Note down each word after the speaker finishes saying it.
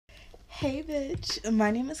Hey bitch,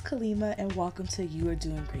 my name is Kalima and welcome to You Are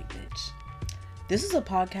Doing Great Bitch. This is a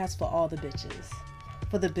podcast for all the bitches.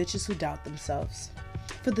 For the bitches who doubt themselves.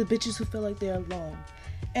 For the bitches who feel like they're alone.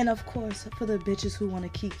 And of course, for the bitches who want to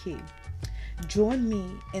kiki. Join me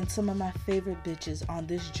and some of my favorite bitches on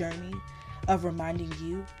this journey of reminding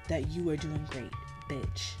you that you are doing great,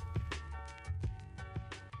 bitch.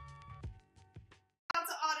 Out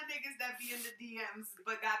to all the niggas that be in the DMs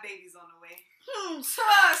but got babies on the way.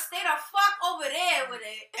 Stay the fuck over there with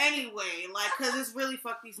it. Anyway, cause it's really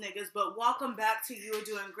fuck these niggas. But welcome back to You Are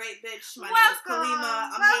Doing Great, bitch. My name is Welcome, Kalima.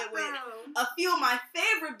 I'm here with a few of my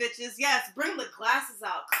favorite bitches. Yes, bring the glasses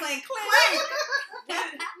out. Clink,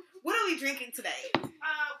 clink. What are we drinking today?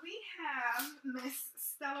 We have Miss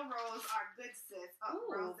Stella Rose, our good sis.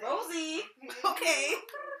 Ooh, Rosie. Okay.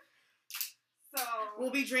 So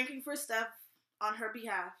We'll be drinking for Steph on her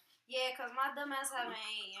behalf. Yeah, cause my dumb ass haven't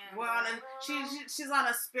eaten. We're on she's on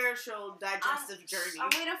a spiritual digestive journey. I'm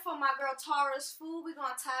waiting for my girl Tara's food. We're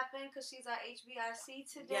gonna tap in cause she's at HBIC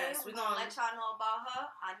today. Yes, we're gonna let y'all know about her.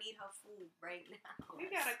 I need her food right now. we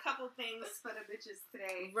got a couple things for the bitches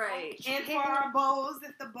today. Right. And for our bows,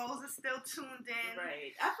 if the bows are still tuned in.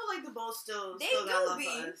 Right. I feel like the bows still They got love be.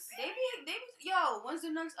 for us. They be. Yo, when's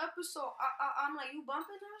the next episode? I'm like, you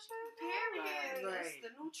bumping that shit? Period. Right. It's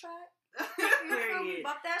the new track. Period.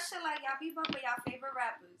 Bump that shit like y'all be bumping y'all favorite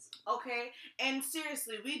rappers. Okay, and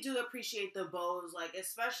seriously, we do appreciate the bows,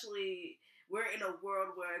 especially we're in a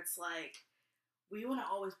world where it's we want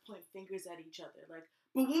to always point fingers at each other, but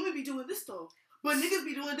women be doing this though, but niggas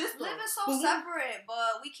be doing this though. Living so separate,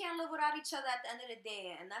 but we can't live without each other at the end of the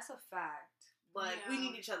day, and that's a fact. We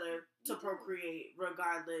need each other to procreate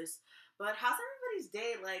regardless. But how's everybody's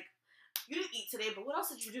day? You didn't eat today, but what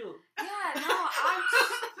else did you do? Yeah, no,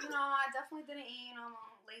 I definitely didn't eat,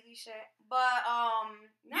 lazy shit. But,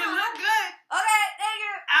 no. You look good. Okay, thank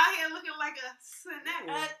you. Out here looking like a snack.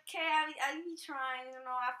 Okay, I be trying,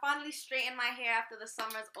 I finally straightened my hair after the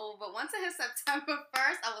summer's over. Once it hit September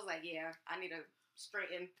 1st, I was like, yeah, I need to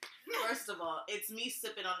straighten. First of all, it's me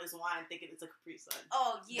sipping on this wine thinking it's a Capri Sun.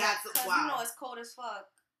 Oh, yeah, That's because it's cold as fuck.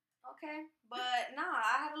 Okay, but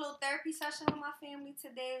I had a little therapy session with my family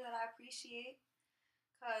today that I appreciate.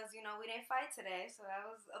 Because, we didn't fight today, so that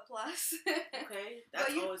was a plus. Okay,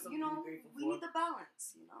 that's always something to be grateful for. We need the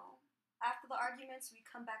balance, After the arguments, we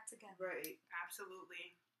come back together. Right.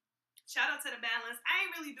 Absolutely. Shout out to the balance. I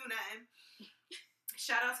ain't really do nothing.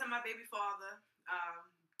 Shout out to my baby father.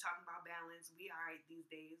 Talking about balance. We alright these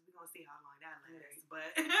days. We're gonna see how long that lasts.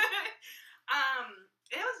 Right. But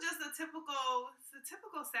it was just a typical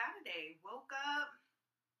Saturday. Woke up,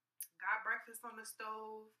 got breakfast on the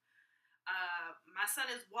stove. My son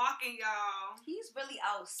is walking, y'all. He's really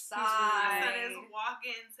outside. My son is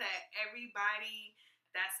walking to everybody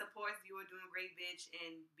that supports You Are Doing Great, bitch,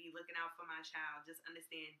 and be looking out for my child. Just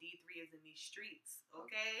understand, D3 is in these streets,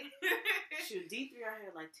 okay? Shoot, D3 out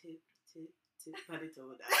here tip, put it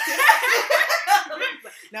over that.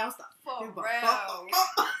 Now stop. For real.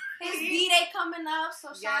 His B-Day coming up,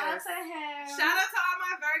 so shout out to him. Shout out to all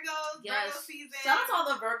my Virgos. Yes. Virgo season. Shout out to all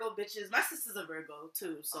the Virgo bitches. My sister's a Virgo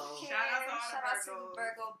too, so okay. Shout out to all the Virgos.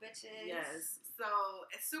 Virgo bitches. Yes. So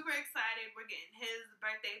super excited. We're getting his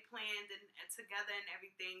birthday planned and together and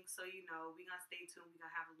everything. So we're gonna stay tuned. We're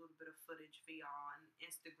gonna have a little bit of footage for y'all on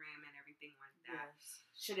Instagram and everything like that. Yes.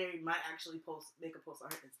 Shanae might actually make a post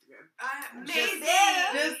on her Instagram. Maybe.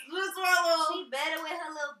 Just for a little. She better with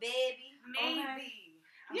her little baby. Maybe. Okay.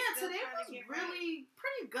 Yeah, today was really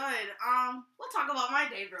pretty good. We'll talk about my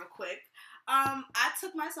day real quick. I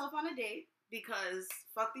took myself on a date because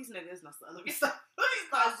fuck these niggas. No, let me stop.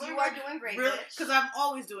 Because you are doing great, really, bitch. because I'm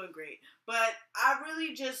always doing great. But I've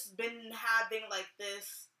really just been having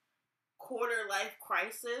this quarter life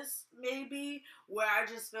crisis, maybe, where I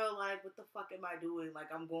just feel what the fuck am I doing?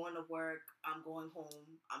 I'm going to work, I'm going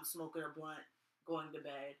home, I'm smoking a blunt, going to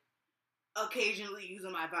bed. Occasionally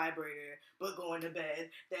using my vibrator, but going to bed,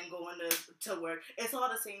 then going to work. It's all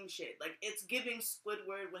the same shit. It's giving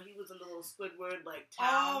Squidward when he was in the little Squidward town.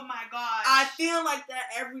 Oh my god! I feel like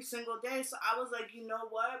that every single day. So I was like, you know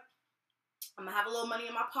what? I'm gonna have a little money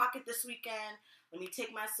in my pocket this weekend. Let me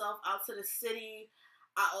take myself out to the city.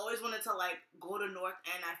 I always wanted to go to North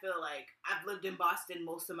End. I feel like I've lived in Boston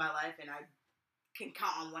most of my life, and I can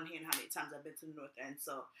count on one hand how many times I've been to the North End.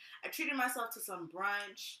 So I treated myself to some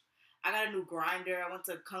brunch. I got a new grinder. I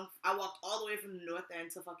walked all the way from the North End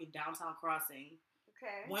to fucking Downtown Crossing.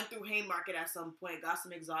 Okay. Went through Haymarket at some point. Got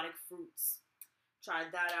some exotic fruits.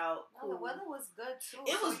 Tried that out. No, the weather was good too.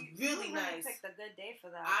 It was you really nice. Picked a good day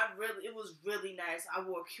for that. It was really nice. I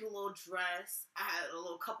wore a cute little dress. I had a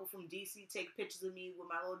little couple from DC take pictures of me with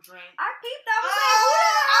my little drink. I peeped. I was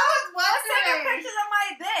like, I was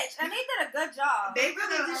They did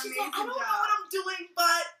an She's amazing like, I don't job. know what I'm doing,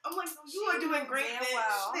 but I'm like, you are doing great, damn bitch.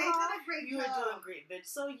 well. They did a great You job. are doing great, bitch.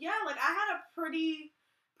 So yeah, like I had a pretty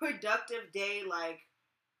productive day, like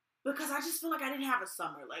because I just feel like I didn't have a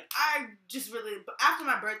summer. Like I just really after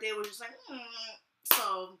my birthday it was just like,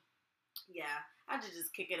 so yeah, I had to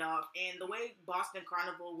just kick it off. And the way Boston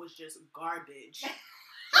Carnival was just garbage.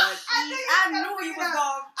 Like, I knew you was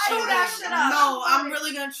gonna chew that shit up. No, I'm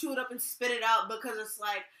really gonna chew it up and spit it out because it's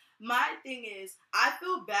like my thing is I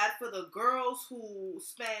feel bad for the girls who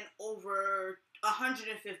spend over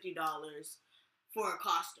 $150 for a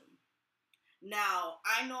costume. Now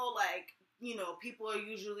I know, like, you know, people are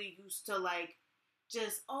usually used to like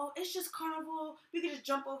just, oh, it's just carnival, we can just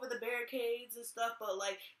jump over the barricades and stuff, but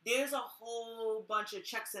like there's a whole bunch of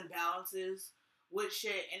checks and balances with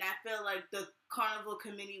shit, and I feel like the carnival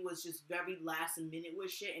committee was just very last minute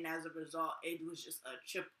with shit, and as a result it was just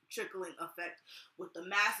a trickling effect with the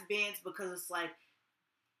mass bands, because it's like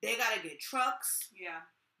they gotta get trucks, Yeah.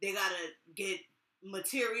 they gotta get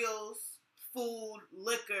materials, food,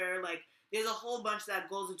 liquor, like there's a whole bunch that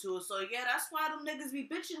goes into it. So yeah, that's why them niggas be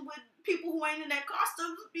bitching with people who ain't in that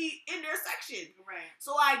costumes be in their section. Right.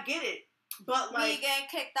 So I get it. But like, me getting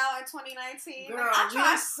kicked out in 2019. girl, I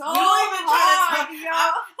tried so you don't even try to hard, talk- yo.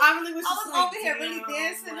 I really was I just was like, over here really damn,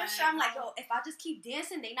 dancing and like, shit. I'm like, yo, if I just keep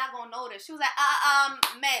dancing, they not gonna notice. She was like,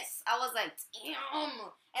 miss. I was like, damn.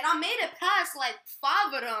 And I made it past like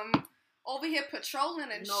 5 of them over here patrolling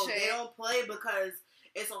and no, shit. they don't play because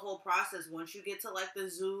it's a whole process. Once you get to like the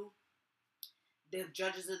zoo, the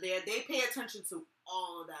judges are there. They pay attention to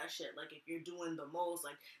all of that shit. Like if you're doing the most,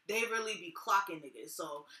 like they really be clocking niggas.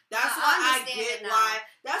 So that's why I get why.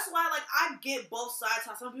 That's why like I get both sides.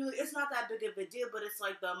 How some people, it's not that big of a deal, but it's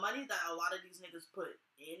like the money that a lot of these niggas put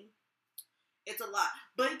in. It's a lot.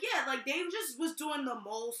 But yeah, like they just was doing the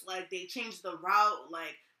most. Like they changed the route.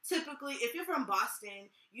 Like typically, if you're from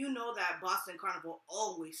Boston, you know that Boston Carnival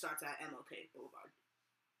always starts at MLK Boulevard.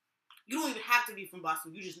 You don't even have to be from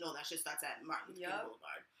Boston. You just know that shit starts at Martin Luther King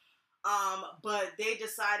Boulevard. But they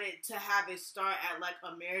decided to have it start at like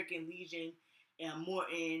American Legion and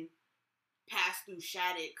Morton, pass through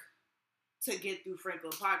Shattuck to get through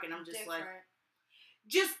Franklin Park. And I'm just like,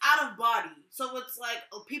 just out of body. So it's like,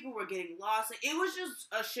 people were getting lost. It was just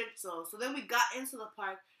a shit show. So then we got into the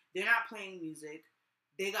park. They're not playing music.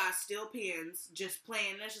 They got steel pans just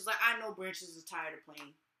playing. And it's just like, I know Branches is tired of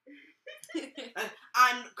playing.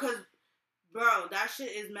 Cause bro, that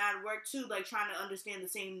shit is mad work too, like trying to understand the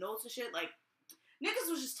same notes and shit. Like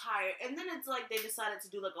niggas was just tired, and then it's like they decided to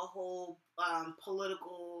do like a whole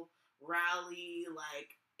political rally.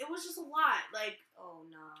 Like it was just a lot. Like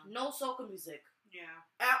no soca music. Yeah.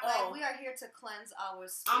 At all. We are here to cleanse our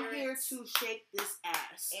spirits. I'm here to shake this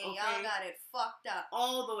ass. And okay? y'all got it fucked up.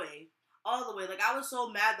 All the way. Like I was so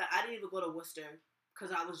mad that I didn't even go to Worcester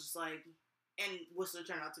because I was just like. And Worcester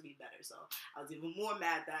turned out to be better, so I was even more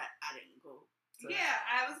mad that I didn't go. Yeah,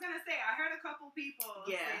 I was gonna say I heard a couple people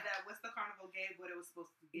say that Worcester Carnival gave what it was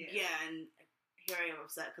supposed to give. Yeah, and here I am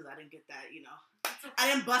upset because I didn't get that. You know,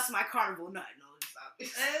 I didn't bust my carnival nut. No, stop.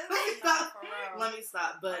 Let me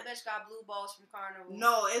stop. But my bitch got blue balls from Carnival.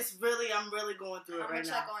 No, it's really I'm really going through it right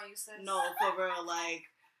now. I'm gonna check on you, sis. No, for real, like.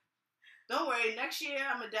 Don't worry. Next year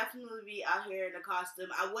I'm gonna definitely be out here in a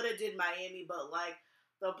costume. I would have did Miami, but like.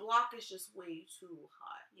 The block is just way too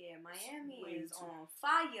hot. Yeah, Miami is on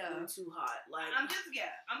fire. Way too hot. Like I'm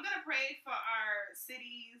gonna pray for our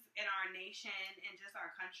cities and our nation and just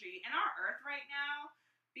our country and our earth right now,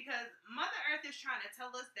 because Mother Earth is trying to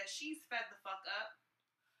tell us that she's fed the fuck up.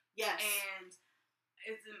 Yes. And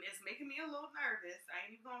it's making me a little nervous. I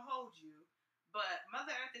ain't even gonna hold you. But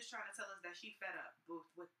Mother Earth is trying to tell us that she fed up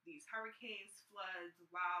with these hurricanes, floods,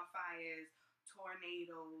 wildfires,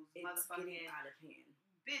 tornadoes, it's getting out of hand.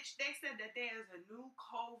 Bitch, they said that there's a new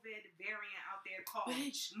COVID variant out there called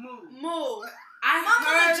Moo. My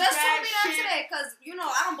mama just told me that today, because, you know,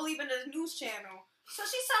 I don't believe in the news channel. So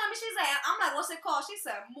she's telling me, she's like, I'm like, what's it called? She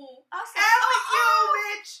said, Moo. I said,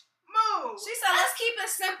 bitch. Moo. She said, let's keep it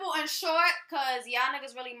simple and short, because y'all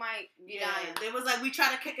niggas really might be dying. They was like, we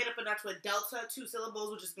try to kick it up a notch with Delta, 2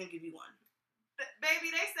 syllables, we're just going to give you 1.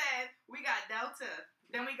 Baby, they said, we got Delta,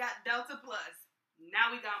 then we got Delta Plus,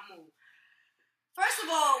 now we got Moo. First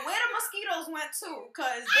of all, where the mosquitoes went to?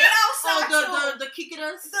 Because they outside the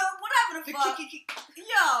kikitas? The whatever the fuck.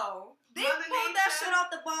 Yo, they Mother pulled Nature. that shit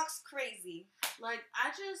out the box crazy. Like,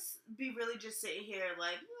 I just be really just sitting here,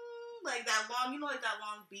 like that long, you know, like that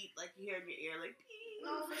long beat, like you hear in your ear, like,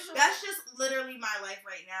 No, for sure. That's just literally my life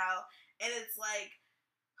right now. And it's like,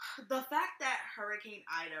 the fact that Hurricane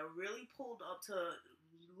Ida really pulled up to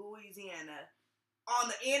Louisiana on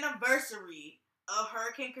the anniversary of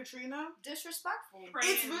Hurricane Katrina. Disrespectful.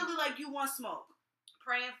 It's really like you want smoke.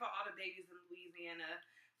 Praying for all the babies in Louisiana,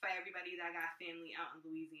 for everybody that got family out in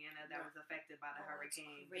Louisiana that was affected by the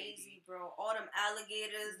hurricane. Crazy, bro. All them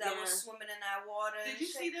alligators that were swimming in that water. Did you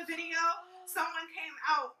see the video? Someone came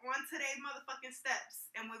out onto their motherfucking steps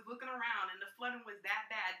and was looking around, and the flooding was that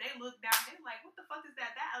bad. They looked down, they were like, what the fuck is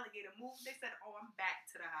that? That alligator moved. They said, oh, I'm back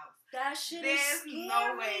to the house. That shit There's is scary.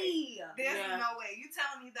 no way. There's no way. You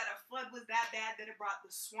telling me that a flood was that bad that it brought the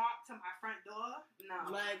swamp to my front door?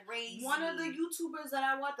 No. Like, crazy. One of the YouTubers that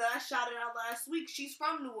I watched, that I shouted out last week, she's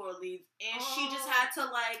from New Orleans, and she just had to,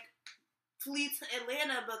 like, flee to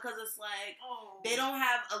Atlanta because it's like, they don't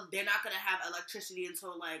have, they're not going to have electricity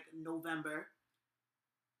until, like, November.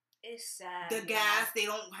 It's sad. The gas, they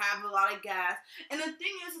don't have a lot of gas. And the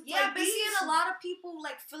thing is, it's yeah, like, I've been seeing a lot of people,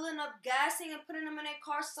 like, filling up gassing and putting them in their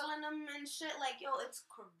cars, selling them and shit. Like, yo, it's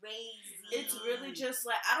crazy. It's really just,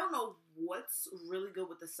 like, I don't know what's really good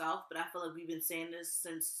with the South, but I feel like we've been saying this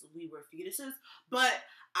since we were fetuses. But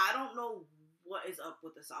I don't know what is up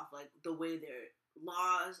with the South. Like, the way their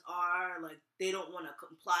laws are, like, they don't want to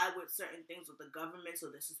comply with certain things with the government,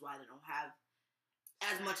 so this is why they don't have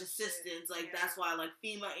as much assistance. Like, that's why, like,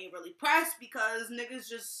 FEMA ain't really pressed, because niggas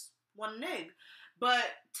just want a nig. But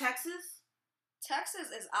Texas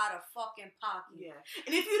is out of fucking pocket. Yeah.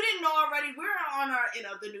 And if you didn't know already, we're on our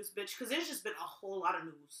the news, bitch, because there's just been a whole lot of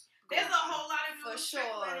news. There's a whole lot of news. For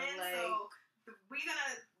sure. Like, so we're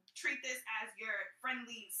gonna treat this as your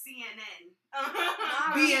friendly CNN.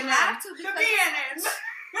 We have to, the BNN.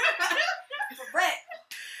 Correct.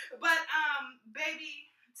 But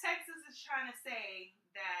baby, Texas is trying to say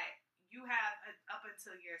that you have up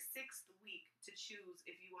until your 6th week to choose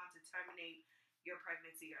if you want to terminate your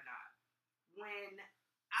pregnancy or not. When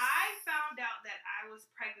I found out that I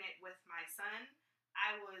was pregnant with my son,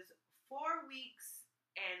 I was 4 weeks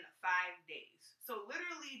and 5 days. So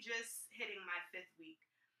literally just hitting my 5th week.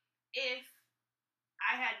 If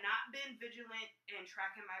I had not been vigilant in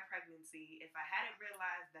tracking my pregnancy, if I hadn't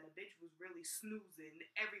realized that a bitch was really snoozing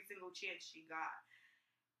every single chance she got,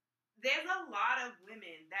 there's a lot of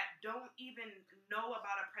women that don't even know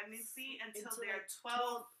about a pregnancy until their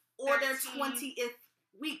 12th or their 20th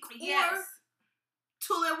week. Yes. Or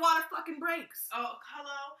till their water fucking breaks. Oh,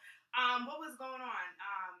 hello. What was going on?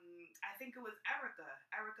 I think it was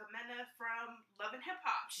Erica Mena from Love and Hip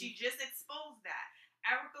Hop. She just exposed that.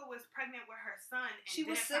 Erica was pregnant with her son. And she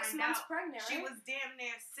was 6 months pregnant, right? She was damn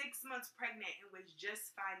near 6 months pregnant and was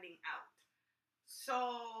just finding out.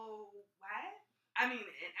 So, what? I mean,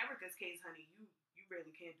 in Erica's case, honey, you really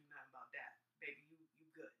can't do nothing about that. Baby, you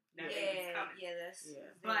good. That baby's coming. That's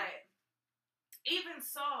But even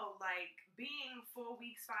so, like, being 4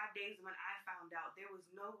 weeks, 5 days when I found out, there was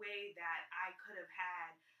no way that I could have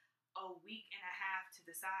had a week and a half to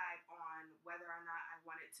decide on whether or not I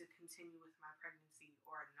wanted to continue with my pregnancy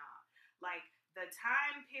or not. Like, the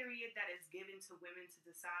time period that is given to women to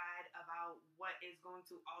decide about what is going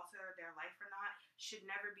to alter their life or not should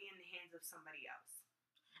never be in the hands of somebody else.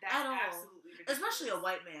 That's absolutely ridiculous. Especially a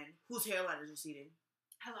white man whose hairline is receding.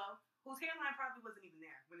 Hello? Whose hairline probably wasn't even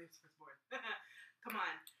there when it was first born. Come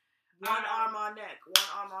on. One arm on neck, one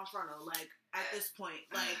arm on frontal. Like, at this point,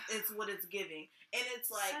 like, it's what it's giving. And it's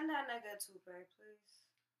like... Send that nigga a toothbrush, please.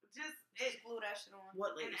 Just glue that shit on.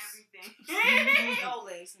 What lace? And everything. No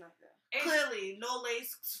lace, nigga. Clearly, no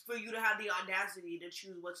lace for you to have the audacity to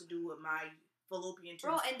choose what to do with my fallopian tubes.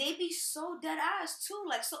 Bro, and they be so dead ass too.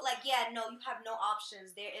 Like, so, like, yeah, no, you have no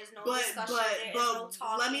options. There is no discussion. There is no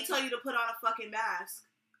talking. Let me tell you to put on a fucking mask.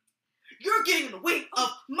 You're getting in the way of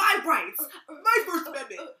my rights, my First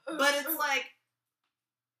Amendment. But it's like,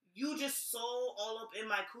 you just so all up in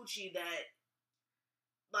my coochie that,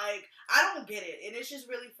 like, I don't get it. And it's just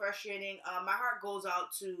really frustrating. My heart goes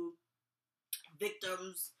out to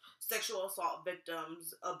victims, sexual assault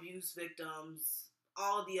victims, abuse victims,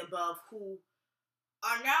 all of the above, who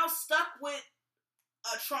are now stuck with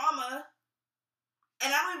a trauma. And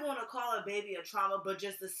I don't even want to call a baby a trauma, but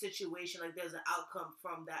just the situation, like, there's an outcome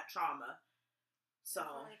from that trauma. So.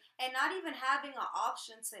 And not even having an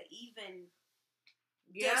option to even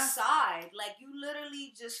decide. Like, you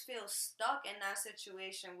literally just feel stuck in that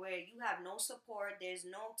situation where you have no support, there's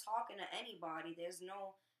no talking to anybody, there's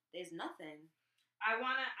nothing. I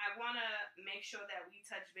wanna make sure that we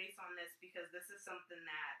touch base on this, because this is something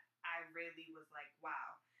that I really was like,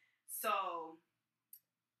 wow. So,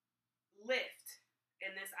 Lyft.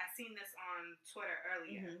 And this, I seen this on Twitter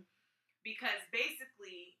earlier, because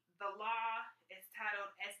basically the law is titled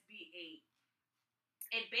SB 8.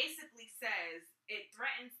 It basically says it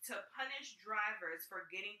threatens to punish drivers for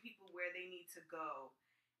getting people where they need to go,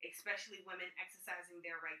 especially women exercising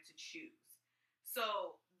their right to choose.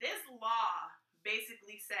 So this law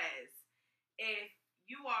basically says if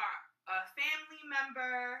you are a family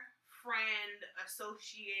member, friend,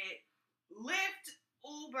 associate, Lyft,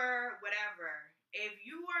 Uber, whatever, if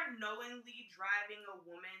you are knowingly driving a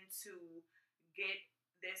woman to get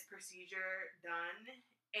this procedure done,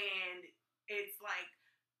 and it's like,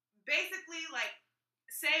 basically, like,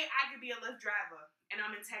 say I could be a Lyft driver, and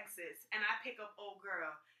I'm in Texas, and I pick up old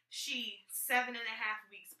girl, she 7.5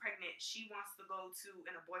 weeks pregnant, she wants to go to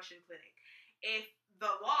an abortion clinic. If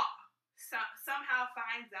the law somehow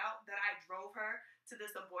finds out that I drove her to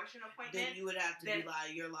this abortion appointment, then you would have to be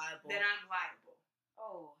you're liable. Then I'm liable.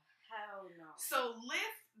 Oh, hell no. So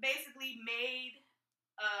Lyft basically made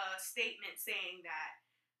a statement saying that,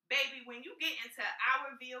 baby, when you get into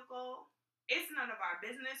our vehicle, it's none of our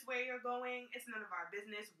business where you're going. It's none of our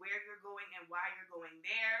business where you're going and why you're going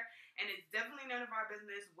there. And it's definitely none of our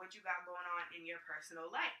business what you got going on in your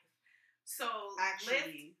personal life. So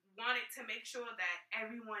Lyft wanted to make sure that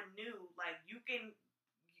everyone knew, like, you can,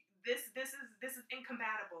 this is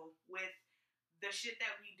incompatible with the shit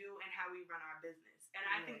that we do and how we run our business. And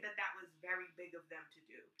I think that was very big of them to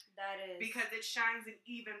do. That is. Because it shines an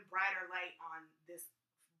even brighter light on this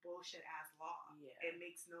bullshit ass law. Yeah. It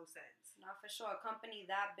makes no sense. Not for sure. A company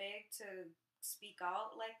that big to speak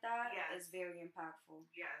out like that is very impactful.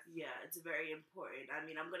 Yes. Yeah, it's very important. I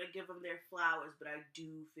mean, I'm going to give them their flowers, but I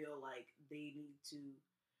do feel like they need to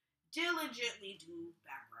diligently do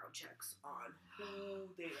background checks on who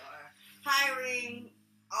they are hiring.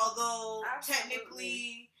 Although,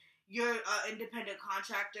 technically, you're an independent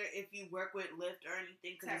contractor if you work with Lyft or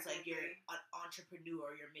anything, because it's like you're an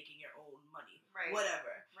entrepreneur, you're making your own money, right?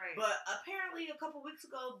 Whatever. Right. But apparently, a couple weeks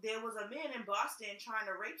ago, there was a man in Boston trying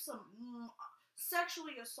to rape some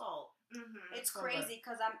sexually assault. Mm-hmm. It's crazy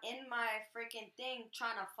because I'm in my freaking thing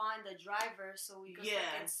trying to find the driver so we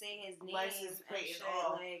can say his name, license plate and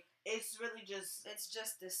all. Like, it's really just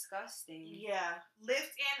disgusting. Yeah,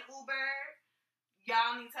 Lyft and Uber.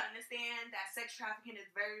 Y'all need to understand that sex trafficking is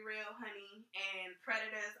very real, honey, and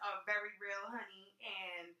predators are very real, honey,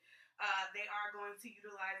 and they are going to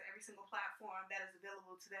utilize every single platform that is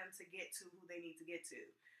available to them to get to who they need to get to.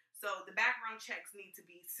 So the background checks need to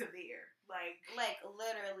be severe, like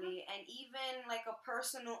literally, and even like a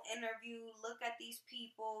personal interview. Look at these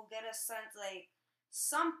people, get a sense, like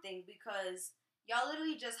something, because y'all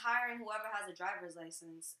literally just hiring whoever has a driver's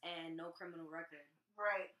license and no criminal record,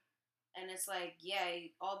 right? And it's like,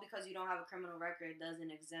 all because you don't have a criminal record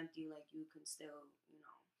doesn't exempt you. Like, you can still,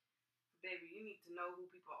 Baby, you need to know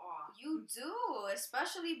who people are. You do,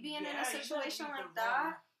 especially being in a situation like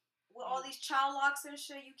that. With all these child locks and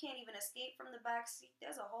shit, you can't even escape from the back seat.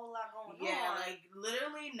 There's a whole lot going on. Yeah, like,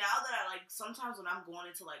 literally, now that I, like, sometimes when I'm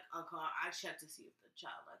going into, like, a car, I check to see if the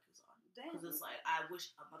child lock is on. Because it's like, I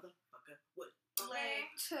wish a motherfucker would.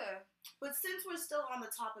 But since we're still on the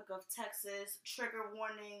topic of Texas, trigger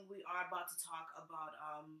warning, we are about to talk about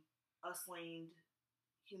a slain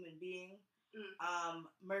human being.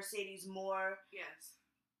 Mercedes Moore. Yes.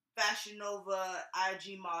 Fashion Nova,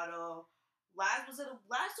 IG model. Last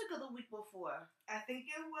week or the week before? I think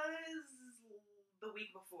it was the week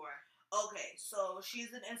before. Okay, so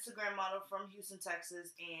she's an Instagram model from Houston,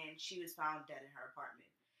 Texas, and she was found dead in her apartment.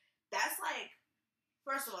 That's like,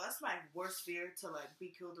 first of all, that's my worst fear, to like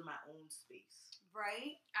be killed in my own space.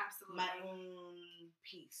 Right? Absolutely. My own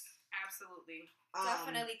peace. Absolutely.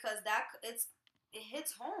 Definitely, because it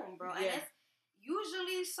hits home, bro. Yeah. And it's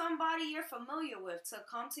usually somebody you're familiar with to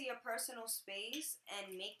come to your personal space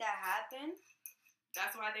and make that happen.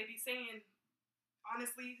 That's why they be saying,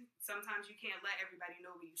 honestly, sometimes you can't let everybody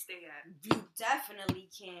know where you stay at. You definitely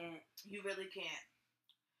can't. You really can't.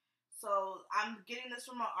 So, I'm getting this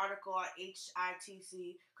from an article on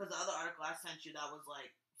HITC, because the other article I sent you, that was like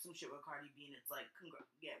some shit with Cardi B, and it's like, we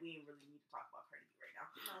didn't really need to talk about Cardi B right now.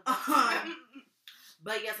 No,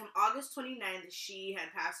 but yes, on August 29th, she had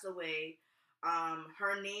passed away.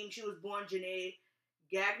 Her name, she was born Janae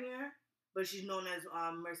Gagner, but she's known as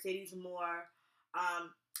Mercedes Moore.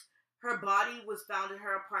 Her body was found in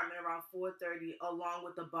her apartment around 4:30, along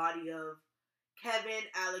with the body of Kevin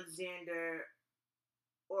Alexander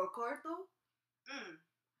Orcorto,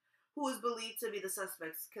 who is believed to be the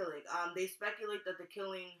suspect's killing. They speculate that her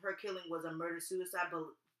killing was a murder-suicide,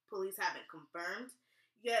 but police haven't confirmed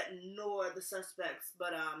yet, nor the suspects.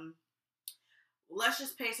 But let's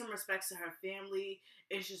just pay some respects to her family.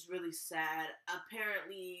 It's just really sad.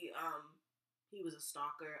 Apparently, he was a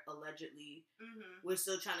stalker, allegedly. Mm-hmm. We're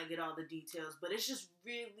still trying to get all the details, but it's just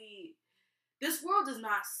really, this world is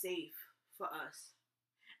not safe for us.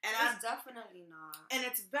 And it's definitely not. And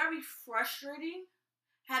it's very frustrating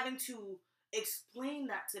having to explain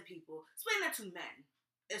that to people. Explain that to men,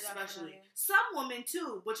 especially. Definitely. Some women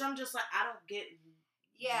too, which I'm just like, I don't get.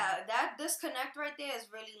 Yeah, that disconnect right there is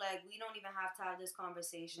really like, we don't even have to have this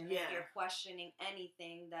conversation if Yeah. you're questioning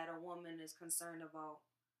anything that a woman is concerned about,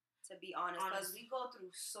 to be honest. Because we go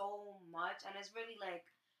through so much, and it's really like,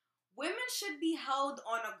 women should be held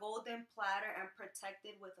on a golden platter and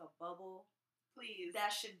protected with a bubble. Please.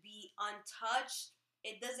 That should be untouched.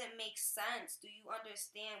 It doesn't make sense. Do you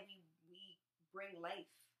understand? We bring life.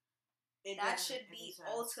 That should be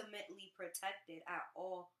ultimately protected at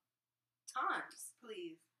all times.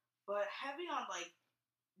 Please. But heavy on like,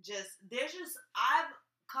 I've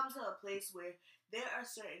come to a place where there are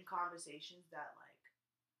certain conversations that like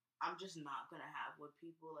I'm just not gonna have with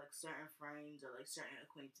people, like certain friends or like certain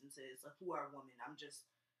acquaintances like, who are women. I'm just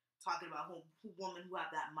talking about who women who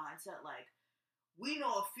have that mindset. Like, we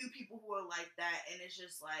know a few people who are like that, and it's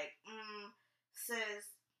just like,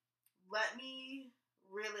 sis, let me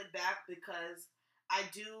reel it back, because I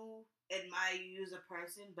do admire you as a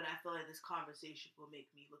person, but I feel like this conversation will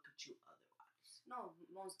make me look at you otherwise. No,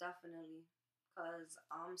 most definitely. Because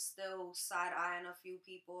I'm still side-eyeing a few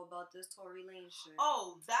people about this Tory Lanez shit.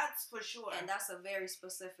 Oh, that's for sure. And that's a very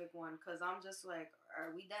specific one, because I'm just like,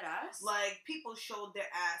 are we dead ass? Like, people showed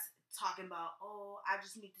their ass talking about, oh, I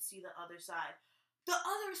just need to see the other side. The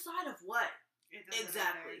other side of what?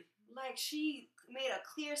 Exactly. Like, she made a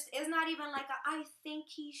clear... It's not even like I think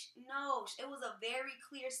he... No, it was a very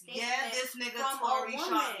clear statement. Yeah, this nigga from Tory a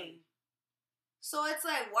shot woman. me. So it's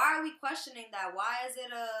like, why are we questioning that? Why is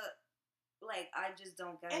it a... Like, I just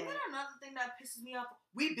don't get it. And then another thing that pisses me off,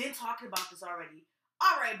 we've been talking about this already.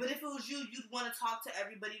 Alright, but if it was you, you'd want to talk to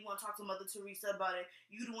everybody. You'd want to talk to Mother Teresa about it.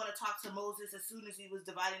 You'd want to talk to Moses as soon as he was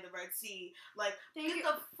dividing the Red Sea. Like, get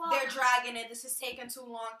the fuck... They're dragging it. This is taking too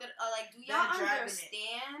long. Like, do y'all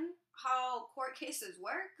understand how court cases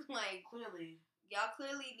work? Like, clearly. Y'all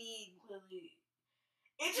clearly need...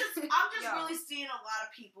 It just... I'm just really seeing a lot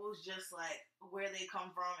of people's just, like, where they come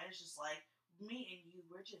from. And it's just like, me and you,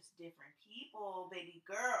 we're just different people, baby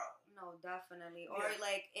girl. No, definitely. Or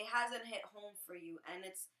like, it hasn't hit home for you, and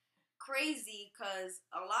it's crazy because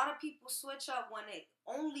a lot of people switch up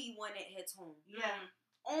only when it hits home. Yeah.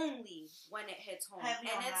 Only when it hits home.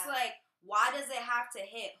 Heavy and on it's that. like, why does it have to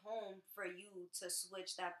hit home for you to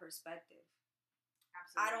switch that perspective?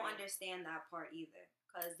 Absolutely. I don't understand that part either,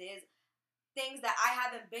 because there's things that I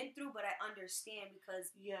haven't been through, but I understand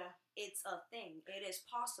because it's a thing. It is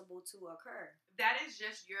possible to occur. That is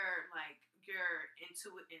just your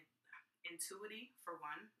intuity for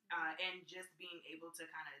one, and just being able to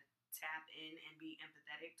kind of tap in and be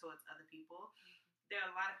empathetic towards other people. There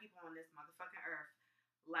are a lot of people on this motherfucking earth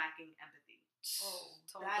lacking empathy. Oh,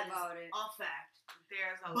 talk about it. A fact.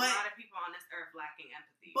 There's a lot of people on this earth lacking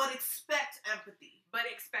empathy. But expect empathy. But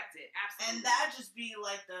expect it, absolutely. And that just be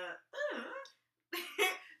like the...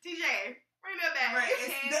 TJ, bring that back. Right.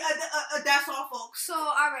 That's all, folks. So,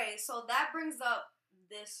 alright. So, that brings up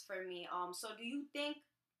this for me. So, do you think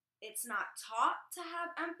it's not taught to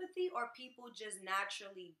have empathy, or people just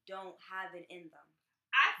naturally don't have it in them?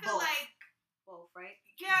 I feel like... Both, right?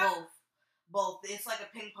 Yeah. Both. It's like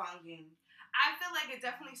a ping pong game. I feel like it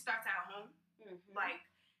definitely starts at home. Mm-hmm. Like,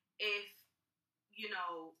 if, you're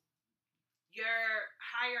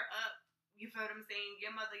higher up, you feel what I'm saying?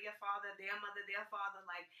 Your mother, your father, their mother, their father.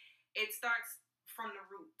 Like, it starts from the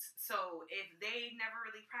root. So, if they never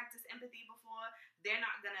really practiced empathy before, they're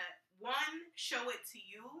not going to, one, show it to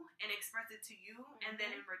you and express it to you, and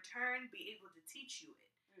then in return, be able to teach you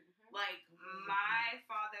it. Like, my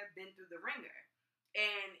father been through the ringer,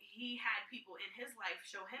 and he had people in his life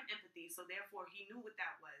show him empathy, so therefore he knew what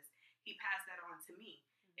that was. He passed that on to me.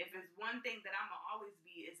 If it's one thing that I'm going to always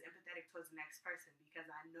be is empathetic towards the next person, because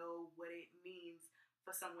I know what it means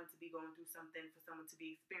for someone to be going through something, for someone to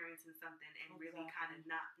be experiencing something, and really kind of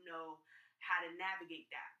not know how to navigate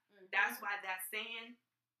that. That's why that saying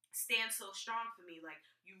stands so strong for me. Like,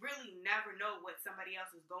 you really never know what somebody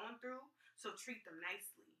else is going through, so treat them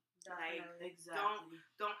nicely. Definitely. Like,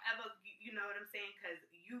 don't ever, you know what I'm saying? Because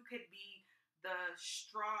you could be the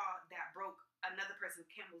straw that broke another person's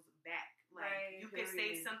camel's back. Like, you could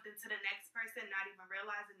say something to the next person, not even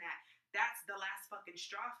realizing that that's the last fucking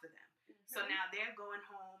straw for them. So now they're going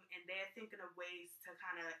home and they're thinking of ways to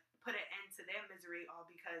kind of put an end to their misery, all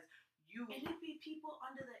because you... And it'd be people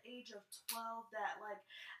under the age of 12 that, like...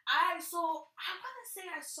 I want to say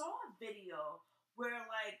I saw a video where,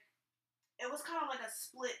 like, it was kind of like a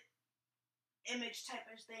split image type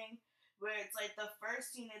of thing, where it's like the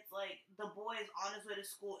first scene, it's like the boy is on his way to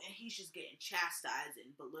school and he's just getting chastised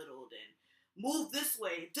and belittled and move this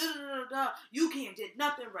way, you can't did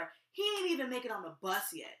nothing right. He ain't even make it on the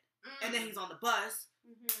bus yet. And then he's on the bus.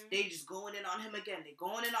 They just going in on him again. They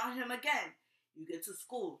going in on him again. You get to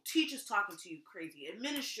school. Teachers talking to you crazy.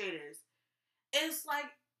 Administrators. It's like,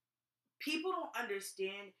 people don't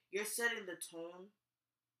understand you're setting the tone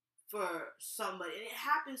for somebody. And it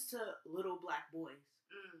happens to little black boys.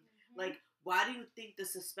 Like, why do you think the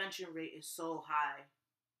suspension rate is so high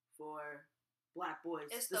for black boys?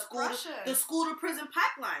 It's the pressure. The school to prison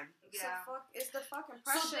pipeline. Yeah. It's the fucking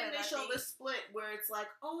pressure. So then they show this split where it's like,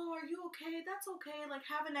 oh, are you okay? That's okay. Like,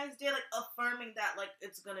 have a nice day. Like, affirming that, like,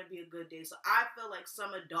 it's gonna be a good day. So I feel like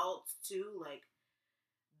some adults, too, like,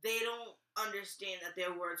 they don't understand that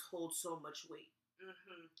their words hold so much weight.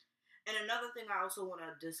 And another thing I also want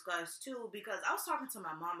to discuss, too, because I was talking to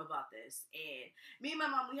my mom about this, and me and my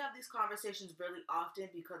mom, we have these conversations really often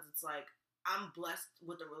because it's like, I'm blessed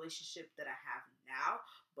with the relationship that I have now,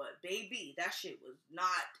 but baby, that shit was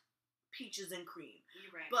not peaches and cream.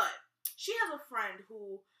 You're right. But she has a friend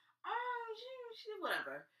who, she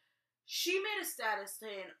whatever. She made a status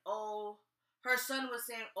saying, oh, her son was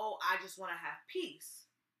saying, oh, I just want to have peace.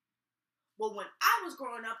 Well, when I was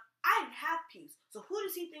growing up, I didn't have peace. So who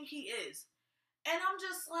does he think he is? And I'm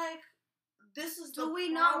just like, this is the Do we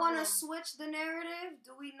not want to switch the narrative?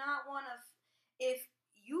 Do we not want to, if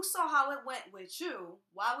you saw how it went with you,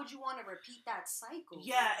 why would you want to repeat that cycle?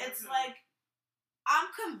 Yeah, it's like, I'm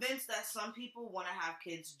convinced that some people want to have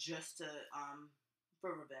kids just to,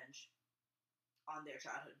 for revenge on their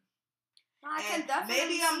childhood. No, I can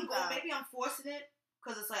definitely maybe I'm forcing it,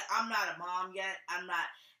 because it's like, I'm not a mom yet, I'm not,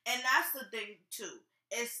 and that's the thing, too.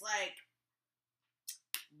 It's like,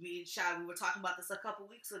 we were talking about this a couple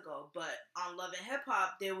weeks ago, but on Love and Hip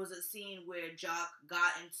Hop, there was a scene where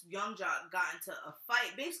young Jock got into a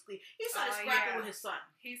fight. Basically, he started scrapping with his son.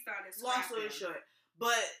 He started scrapping. Long story short.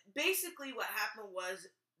 But basically what happened was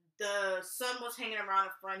the son was hanging around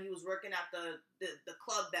a friend. He was working at the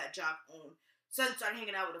club that Jock owned. Son started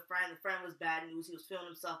hanging out with a friend. The friend was bad news. He was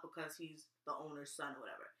feeling himself because he's the owner's son or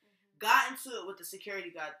whatever. Got into it with the security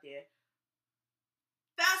guard there.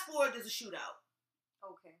 Fast forward, there's a shootout.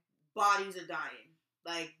 Okay. Bodies are dying.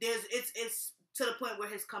 Like, it's to the point where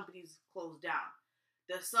his company's closed down.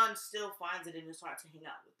 The son still finds it in his heart to hang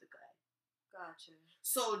out with the guy. Gotcha.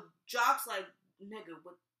 So Jock's like, nigga,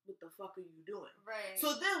 what the fuck are you doing? Right.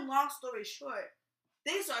 So then, long story short,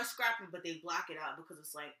 they start scrapping, but they block it out because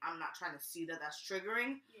it's like, I'm not trying to see that that's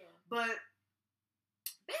triggering. Yeah. But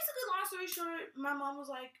basically, long story short, my mom was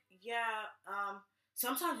like, yeah,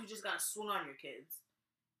 sometimes you just gotta swing on your kids.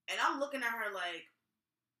 And I'm looking at her like,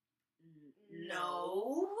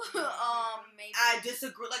 no. Maybe. I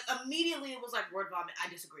disagree. Like, immediately it was like word vomit.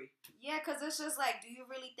 I disagree. Yeah, because it's just like, do you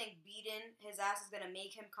really think beating his ass is going to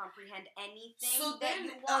make him comprehend anything So that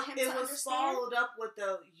then, you want him to it was understand? followed up with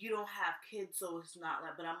you don't have kids, so it's not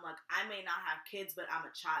like, but I'm like, I may not have kids, but I'm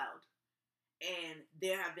a child. And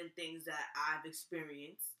there have been things that I've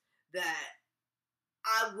experienced that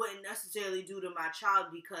I wouldn't necessarily do to my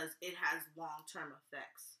child because it has long-term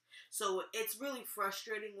effects. So it's really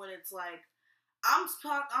frustrating when it's like,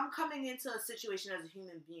 I'm coming into a situation as a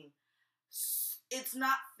human being. It's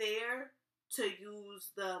not fair to use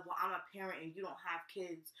well, I'm a parent and you don't have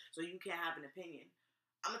kids, so you can't have an opinion.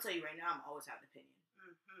 I'm going to tell you right now, I'm always having an opinion.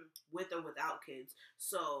 With or without kids.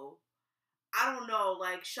 So, I don't know,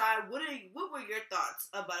 like, Shy, what were your thoughts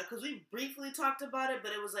about it? Because we briefly talked about it, but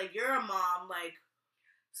it was like, you're a mom, like.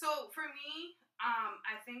 So, for me,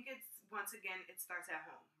 I think it's, once again, it starts at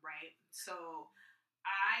home, right? So,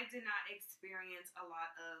 I did not experience a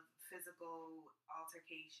lot of physical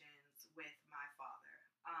altercations with my father.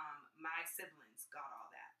 My siblings got all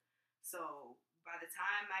that. So by the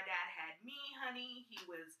time my dad had me, honey, he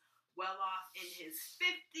was well off in his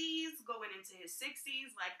 50s, going into his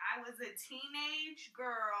 60s. Like, I was a teenage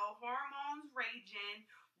girl, hormones raging,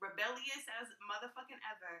 rebellious as motherfucking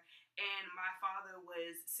ever. And my father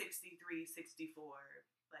was 63, 64,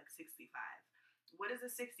 like 65. What is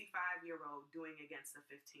a 65-year-old doing against a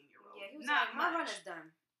 15-year-old? Yeah, he was not like, my much. run is done.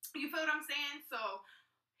 You feel what I'm saying? So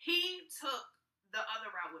he took the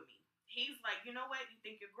other route with me. He's like, you know what? You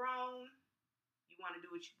think you're grown. You want to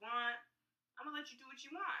do what you want. I'm going to let you do what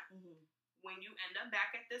you want. Mm-hmm. When you end up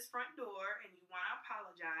back at this front door and you want to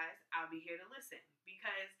apologize, I'll be here to listen.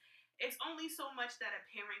 Because it's only so much that a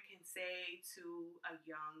parent can say to a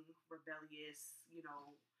young, rebellious,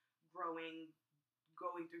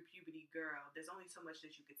 going through puberty girl. There's only so much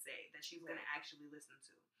that you could say that she's going to actually listen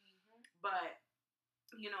to. Mm-hmm. But,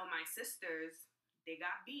 my sisters, they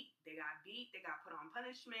got beat. They got put on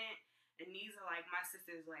punishment. And these are, like, my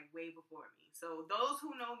sisters, like, way before me. So those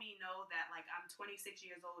who know me know that, like, I'm 26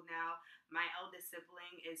 years old now. My eldest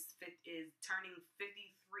sibling is turning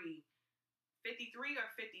 53 53 or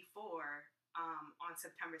 54 on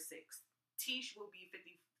September 6th. Tish will be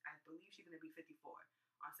 50. I believe she's going to be 54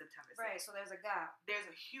 on September 6th. Right, so there's a gap. There's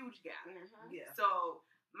a huge gap. Mm-hmm. Yeah. So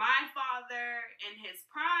my father in his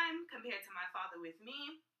prime compared to my father with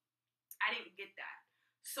me, I didn't get that.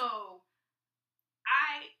 So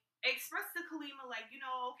I expressed to Kalima, like, you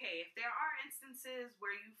know, okay, if there are instances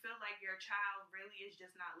where you feel like your child really is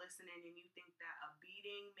just not listening and you think that a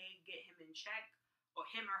beating may get him in check or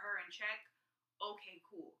him or her in check, okay,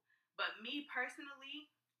 cool. But me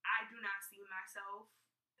personally, I do not see myself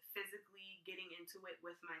physically getting into it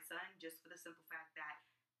with my son, just for the simple fact that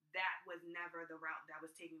that was never the route that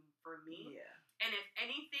was taken for me. Yeah. And if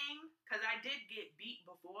anything, because I did get beat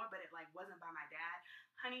before, but it like wasn't by my dad.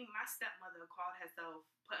 Honey, my stepmother called herself,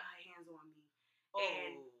 put her hands on me.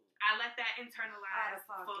 And I let that internalize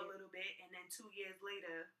for a little bit. And then 2 years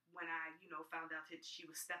later, when I, you know, found out that she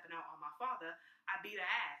was stepping out on my father, I beat her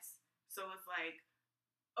ass. So it's like,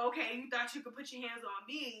 okay, you thought you could put your hands on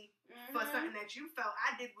me for something that you felt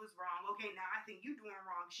I did was wrong. Okay, now I think you doing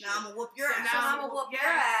wrong shit. Now I'm gonna whoop your ass. Now I'm gonna whoop your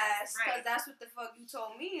ass, Right. because that's what the fuck you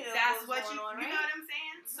told me. That's what you, on, you right? know what I'm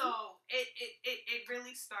saying? Mm-hmm. So it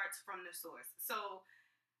really starts from the source. So,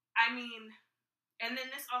 I mean, and then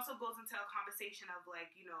this also goes into a conversation of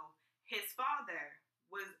like, you know, his father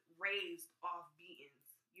was raised off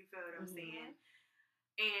beatings. You feel what I'm saying?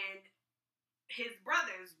 And his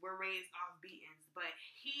brothers were raised off beatings, but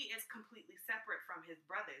he is completely separate from his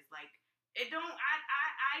brothers. Like, it don't,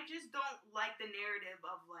 I just don't like the narrative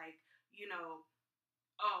of like, you know,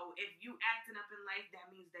 oh, if you acting up in life, that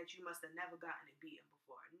means that you must have never gotten a beating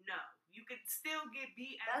before. No, you could still get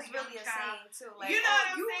beat as That's a young really a child. saying too. Like, You know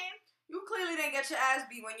what I'm saying? You clearly didn't get your ass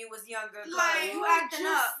beat when you was younger. Like, you acting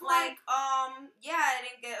up. like, Yeah, I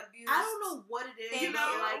didn't get abused. I don't know what it is, You but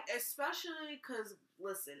know? like, especially because,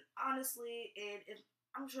 listen, honestly, and if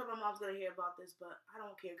I'm sure my mom's gonna hear about this, but I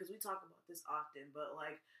don't care because we talk about this often. But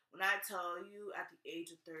like, when I tell you at the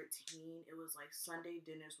age of 13, it was like Sunday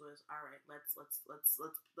dinners was all right. Let's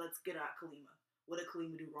get out Kalima. What did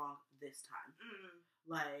Kalima do wrong this time?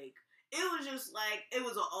 Like, it was just like it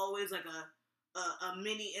was always like a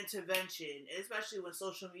mini intervention, especially when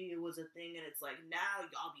social media was a thing, and it's like now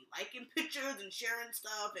y'all be liking pictures and sharing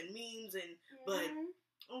stuff and memes and but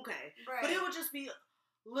okay, right. But it would just be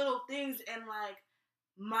little things, and like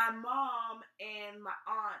my mom and my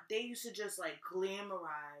aunt, they used to just like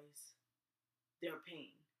glamorize their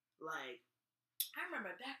pain. Like, I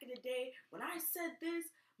remember back in the day when I said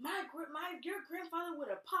this, your grandfather would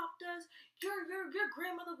have popped us, your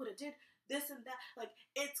grandmother would have did this and that. Like,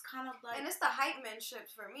 it's kind of like, and it's the hype manship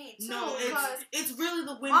for me too. no, it's really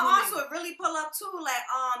the win. My aunts would really pull up too, like,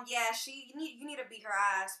 yeah, you need to beat her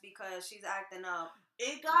ass because she's acting up.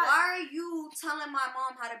 Why are you telling my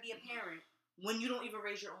mom how to be a parent when you don't even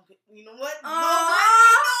raise your own kid? You know what? Yeah.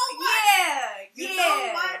 You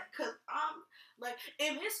know what? Because like,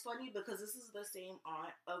 and it's funny because this is the same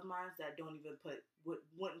aunt of mine that wouldn't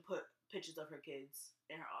put pictures of her kids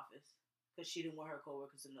in her office because she didn't want her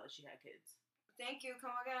coworkers to know she had kids. Thank you.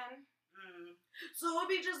 Come again. So it'd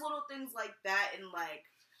be just little things like that, and like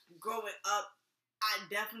growing up, I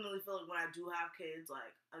definitely feel like when I do have kids,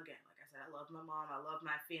 like, again, like I said, I love my mom, I love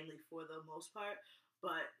my family for the most part,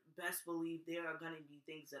 but best believe there are gonna be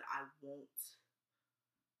things that I won't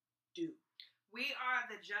do. We are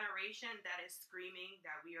the generation that is screaming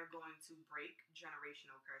that we are going to break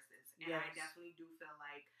generational curses. And yes. I definitely do feel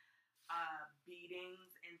like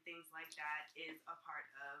beatings and things like that is a part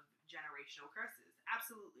of generational curses.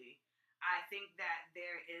 Absolutely. I think that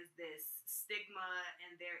there is this stigma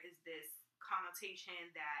and there is this connotation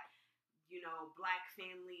that, you know, Black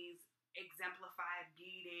families exemplify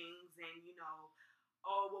beatings and, you know,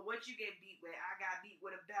 oh, well, what you get beat with? I got beat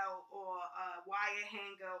with a belt or a wire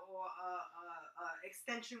hanger or a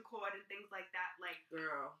extension cord and things like that. Like,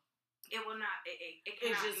 girl, it will not. It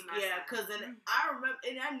cannot be my son. Because then I remember,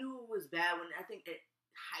 and I knew it was bad when I think at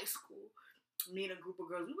high school, me and a group of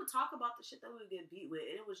girls, we would talk about the shit that we would get beat with,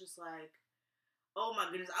 and it was just like, oh my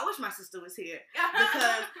goodness, I wish my sister was here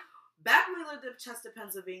because back when we lived in Chester,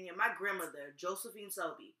 Pennsylvania, my grandmother, Josephine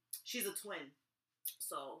Selby, she's a twin,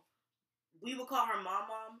 so we would call her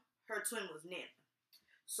Mom. Her twin was Nana.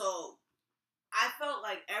 So I felt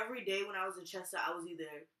like every day when I was in Chester, I was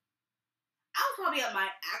probably at my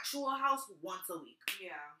actual house once a week.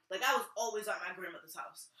 Yeah. Like, I was always at my grandmother's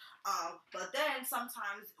house. But then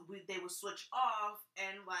sometimes they would switch off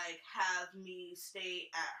and, like, have me stay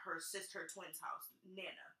at her twin's house,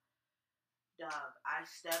 Nana. Dog, I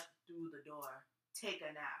stepped through the door, take a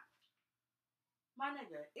nap. My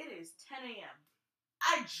nigga, it is 10 a.m.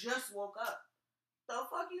 I just woke up. The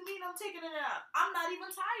fuck you mean I'm taking a nap? I'm not even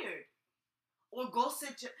tired. Or go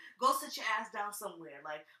sit your ass down somewhere.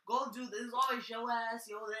 Like, go do this. It's always your ass,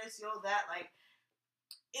 yo this, yo that. Like,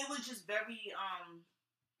 it was just very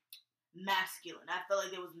masculine. I felt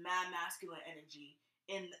like there was mad masculine energy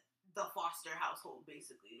in the foster household,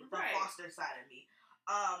 basically. The foster side of me.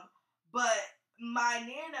 But my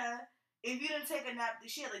Nana, if you didn't take a nap,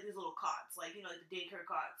 she had like these little cots, like, you know, like the daycare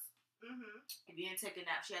cots. Mm-hmm. If you didn't take a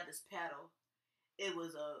nap, she had this paddle. It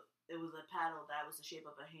was a paddle that was the shape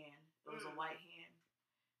of a hand. It was a white hand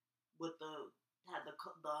with had the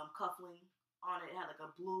cuffling on it. It had like a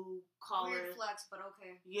blue collar. Weird flex, but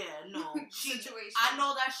okay. Yeah, no. Situation. I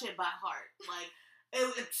know that shit by heart. Like,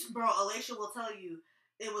 bro, Alicia will tell you,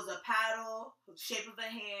 it was a paddle, shape of a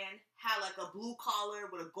hand, had like a blue collar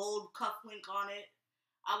with a gold cufflink on it.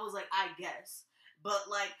 I was like, I guess. But,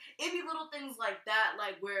 like, it'd be little things like that,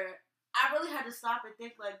 like, where I really had to stop and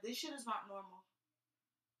think, like, this shit is not normal.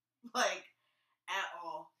 Like, at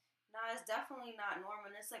all. Nah, it's definitely not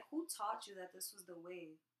normal. And it's like, who taught you that this was the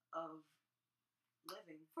way of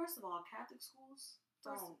living? First of all, Catholic schools,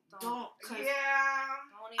 don't. Yeah.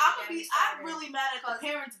 I'm really mad at the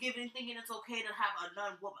parents thinking it's okay to have a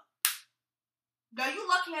nun woman. Now, you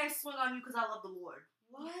lucky I swing on you because I love the Lord.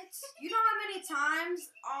 What? You know how many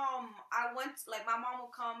times I went, like, my mom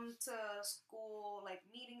would come to school, like,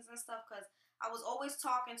 meetings and stuff, because I was always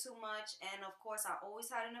talking too much, and of course I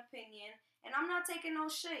always had an opinion, and I'm not taking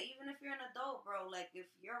no shit, even if you're an adult, bro. Like,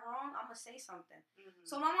 if you're wrong, I'm gonna say something. Mm-hmm.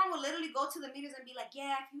 So my mom would literally go to the meetings and be like,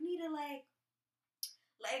 yeah, if you need to,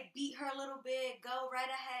 like beat her a little bit, go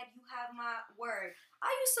right ahead, you have my word.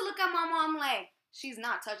 I used to look at my mom like, she's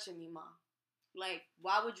not touching me, Mom. Like,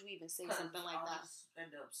 why would you even say something like that?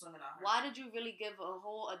 End up swinging on her. Why did you really give a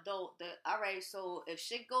whole adult that, all right, so if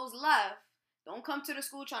shit goes left, don't come to the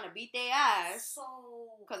school trying to beat their ass.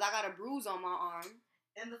 Because I got a bruise on my arm.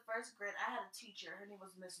 In the first grade, I had a teacher. Her name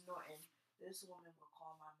was Miss Norton. This woman would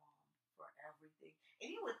call my mom for everything. And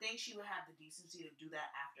you would think she would have the decency to do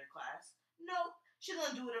that after class. Nope. She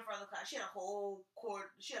didn't do it in front of the class. She had a whole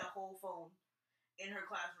phone in her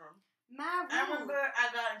classroom. I remember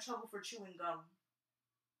I got in trouble for chewing gum.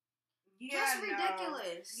 Yeah, that's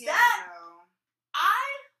ridiculous. Yeah, I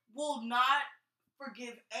will not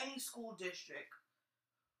forgive any school district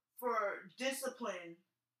for discipline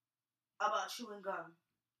about chewing gum.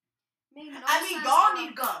 Y'all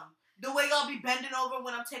need gum. The way y'all be bending over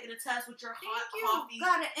when I'm taking a test with your hot coffee.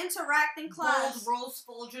 Gotta interact in class. Rose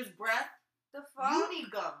Folgers breath. The fuck? You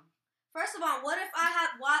need gum. First of all, what if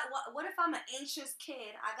I'm an anxious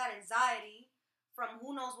kid? I got anxiety from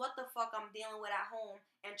who knows what the fuck I'm dealing with at home,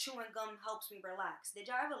 and chewing gum helps me relax.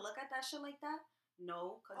 Did y'all ever look at that shit like that?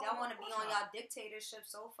 No, because y'all want to be on y'all dictatorship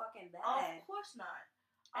so fucking bad. Of course not.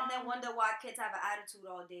 And then wonder why kids have an attitude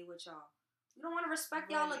all day with y'all. You don't want to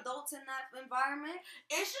respect y'all adults in that environment?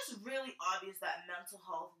 It's just really obvious that mental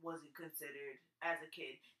health wasn't considered as a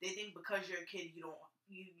kid. They think because you're a kid,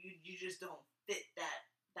 you just don't fit that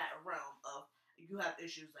realm of you have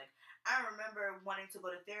issues. Like, I remember wanting to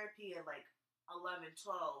go to therapy at like 11,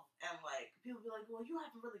 12, and like people be like, well, you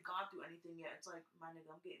haven't really gone through anything yet. It's like, my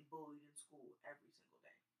nigga, I'm getting bullied in school every single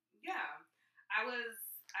day. Yeah. I was,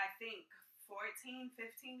 I think, 14,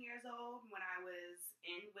 15 years old when I was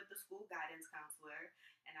in with the school guidance counselor,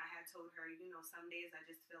 and I had told her, you know, some days I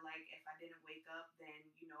just feel like if I didn't wake up,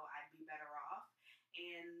 then, you know, I'd be better off.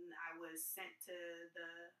 And I was sent to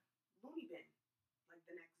the loony bin like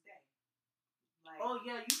the next day. Like, oh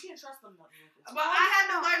yeah, you can't trust them nothing. But I had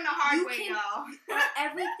to learn the hard way, y'all.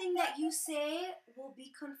 Everything that you say will be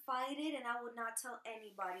confided, and I would not tell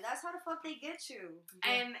anybody. That's how the fuck they get you.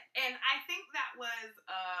 And I think that was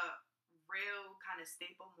a real kind of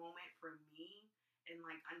staple moment for me in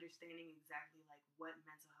like understanding exactly like what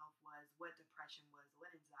mental health was, what depression was,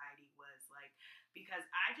 what anxiety was, like, because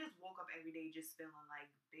I just woke up every day just feeling like,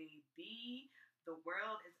 baby, the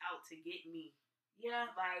world is out to get me.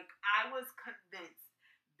 Yeah, like, I was convinced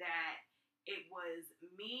that it was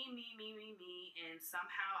me, and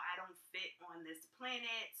somehow I don't fit on this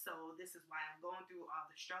planet, so this is why I'm going through all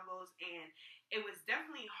the struggles. And it was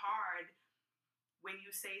definitely hard when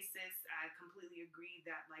you say, sis, I completely agree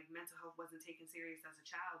that, like, mental health wasn't taken serious as a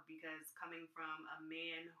child, because coming from a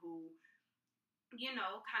man who, you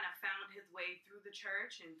know, kind of found his way through the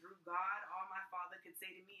church and through God, all my father could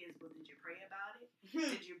say to me is, well, did you pray about it?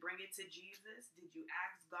 Did you bring it to Jesus? Did you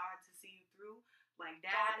ask God to see you through? Like,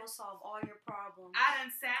 Dad, God will solve all your problems. I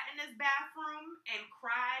done sat in this bathroom and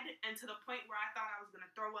cried, and to the point where I thought I was going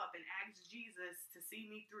to throw up, and asked Jesus to see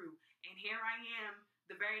me through. And here I am,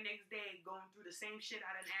 the very next day going through the same shit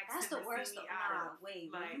I done asked That's him the to worst. see me out of.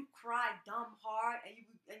 Wait. Like, when you cry dumb hard and you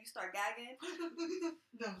start gagging.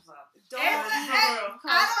 Don't stop. Don't. I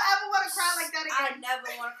don't ever want to cry like that I again.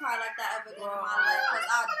 never want to cry like that ever again in my Bro. life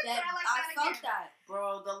because cry like I that felt again. that.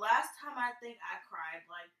 Bro, the last time I think I cried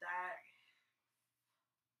like that,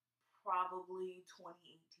 probably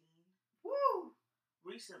 2018. Woo!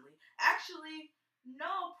 Recently. Actually,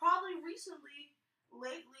 no, probably recently.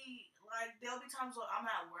 Lately, like, there'll be times where I'm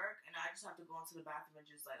at work and I just have to go into the bathroom and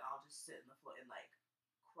just, like, I'll just sit in the floor and, like,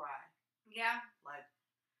 cry. Yeah. Like,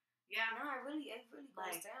 Yeah. No, it really goes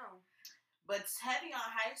Like, down. but it's heavy on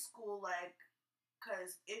high school, like,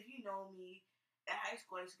 because if you know me, in high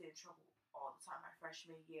school I used to get in trouble all the time. My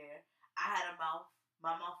freshman year, I had a mouth.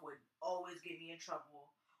 My mouth would always get me in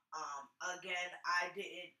trouble. Again, I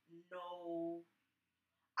didn't know.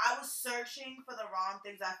 I was searching for the wrong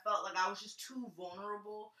things. I felt like I was just too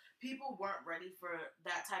vulnerable. People weren't ready for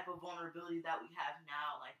that type of vulnerability that we have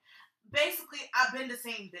now. Like, basically, I've been the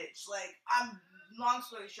same bitch. Like, long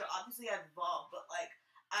story short, obviously I've evolved, but, like,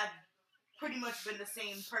 I've pretty much been the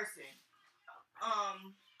same person.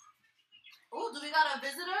 Oh, do we got a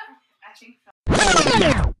visitor? I think so.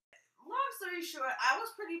 Long story short, I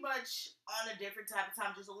was pretty much on a different type of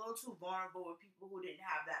time, just a little too vulnerable with people who didn't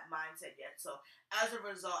have that mindset yet. So, as a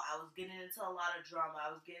result, I was getting into a lot of drama.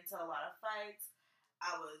 I was getting into a lot of fights.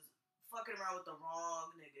 I was fucking around with the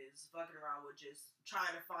wrong niggas, fucking around with just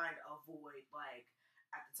trying to find a void. Like,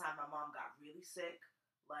 at the time, my mom got really sick.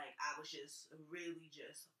 Like, I was just really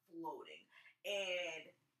just floating.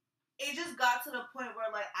 And it just got to the point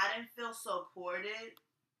where, like, I didn't feel supported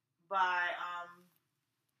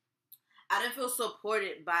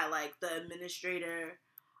by, like, the administrator,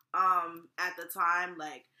 at the time.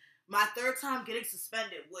 Like, my third time getting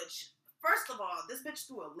suspended, which, first of all, this bitch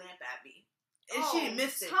threw a lamp at me. And she didn't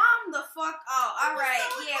miss it. Calm the fuck out. All right.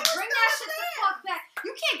 going Yeah, on? bring What's that going shit the on? fuck back.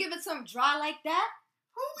 You can't give it some dry like that.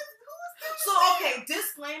 Who was So, okay,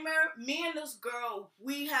 disclaimer, me and this girl,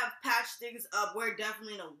 we have patched things up. We're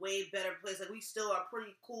definitely in a way better place. Like, we still are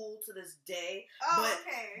pretty cool to this day. Oh, but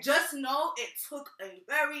okay. just know it took a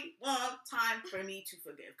very long time for me to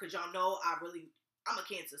forgive. Because y'all know I'm a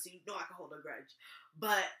Cancer, so you know I can hold a grudge.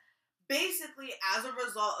 But basically, as a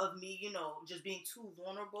result of me, just being too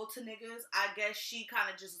vulnerable to niggas, I guess she kind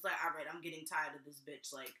of just was like, all right, I'm getting tired of this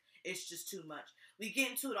bitch. Like, it's just too much. We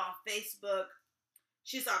get into it on Facebook.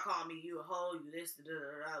 She started calling me, you a hoe, you this,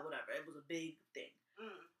 whatever. It was a big thing.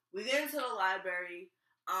 We get into the library.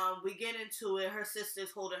 We get into it. Her sister's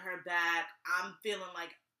holding her back. I'm feeling like,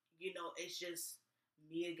 it's just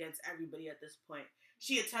me against everybody at this point.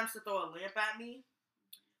 She attempts to throw a lamp at me,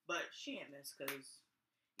 but she ain't miss because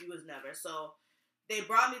he was never. So they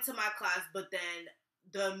brought me to my class, but then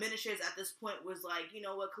the administrators at this point was like, you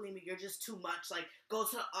know what, Kalima, you're just too much. Like, go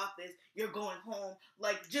to the office. You're going home.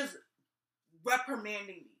 Like, just reprimanding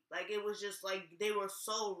me. Like, it was just like they were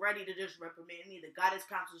so ready to just reprimand me. The guidance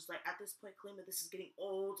counselor was like, at this point, Kalima, this is getting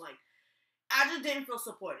old. Like, I just didn't feel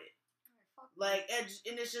supported. Like, and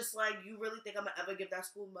it's just like, you really think I'm gonna ever give that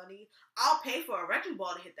school money? I'll pay for a wrecking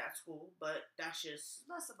ball to hit that school, but that's just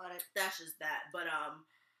about it. That's just that. But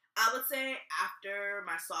I would say after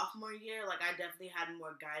my sophomore year, like, I definitely had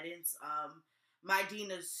more guidance. My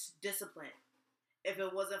dean is disciplined. If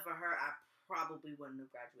it wasn't for her, I probably wouldn't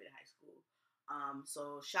have graduated high school.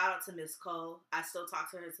 So shout out to Miss Cole. I still talk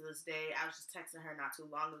to her to this day. I was just texting her not too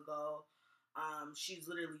long ago. She's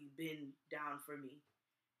literally been down for me.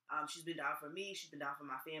 She's been down for me. She's been down for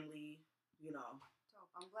my family. Dope.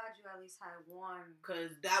 I'm glad you at least had one.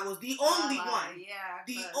 Cause that was the only one. Yeah.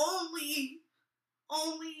 The only.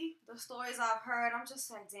 The stories I've heard, I'm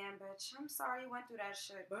just like, damn, bitch. I'm sorry you went through that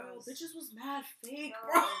shit, Bro, bitches was mad fake, Yo,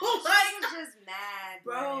 bro. Like, was just mad,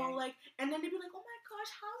 bro. man. Like, and then they'd be like, oh my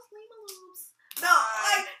gosh, how's Lima Loops? No,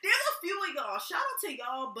 like, there's a few of y'all. Shout out to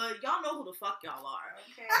y'all, but y'all know who the fuck y'all are.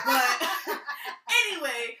 Okay. But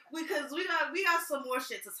anyway, because we got some more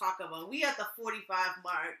shit to talk about. We at the 45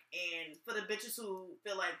 mark, and for the bitches who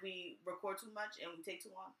feel like we record too much and we take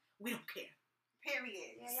too long, we don't care.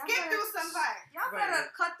 Period. Yeah, Skip through some parts. Y'all better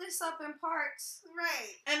cut this up in parts.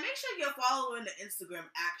 Right. And make sure you're following the Instagram,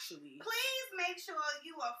 actually. Please make sure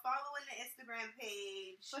you are following the Instagram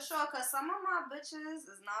page. For sure, because some of my bitches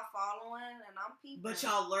is not following, and I'm peeping. But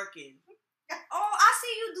y'all lurking. Oh, I see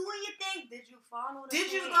you doing your thing. Did you follow the Did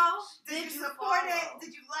page? you, though? Did you support follow? it?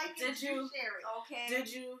 Did you like it? Did you share it? Okay. Did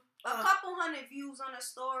you? A couple hundred views on a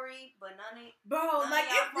story, but none of Bro, like,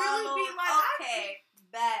 it really be like, okay,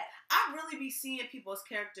 bet. I really be seeing people's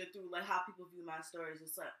character through, like, how people view my stories.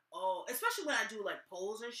 It's like, oh, especially when I do, like,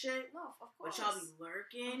 polls and shit. No, of course. But y'all be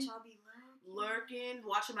lurking. lurking,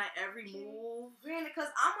 watching my every move. Granted, because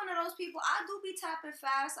I'm one of those people, I do be tapping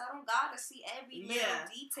fast. I don't gotta see every little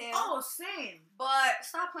detail. Oh, same. But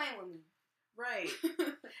stop playing with me. Right.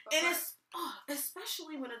 And it's,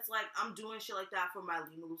 especially when it's like, I'm doing shit like that for my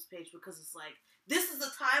Lima Loops page, because it's like, this is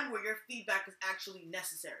the time where your feedback is actually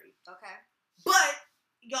necessary. Okay. But,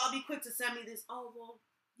 y'all be quick to send me this, oh, well,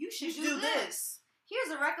 you should do this.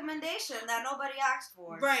 Here's a recommendation that nobody asked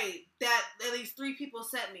for. Right. That at least 3 people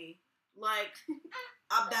sent me. Like,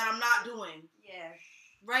 that I'm not doing. Yeah.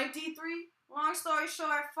 Right, D3? Long story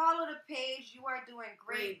short, follow the page. You are doing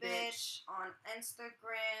great, bitch, on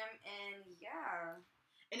Instagram, and yeah.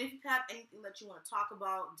 And if you have anything that you want to talk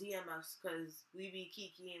about, DM us, because we be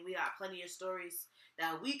kiki and we got plenty of stories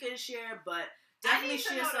that we can share, but definitely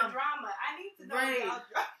share some drama. I need to know y'all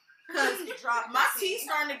drama. Because my tea's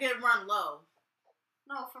starting to get run low.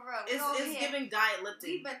 No, for real. It's giving diet Lipton.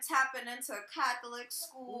 We've been tapping into Catholic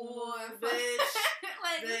school. Ooh, bitch.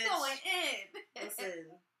 Like, bitch. we going in.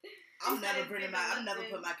 Listen, I'm never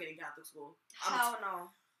put my kid in Catholic school. Hell no.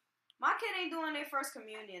 My kid ain't doing their first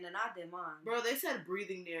communion, and I did mine. Bro, they said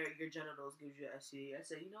breathing near your genitals gives you STD. I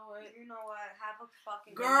said, you know what? Have a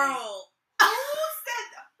fucking girl. Who said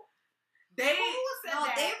that? They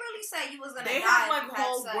really said you was gonna die. They have like if you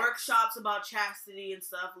whole had sex. workshops about chastity and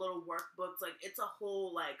stuff, little workbooks. Like, it's a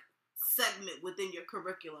whole like segment within your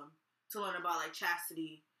curriculum to learn about like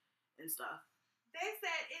chastity and stuff. They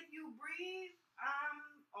said if you breathe,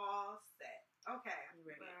 I'm all set. Okay.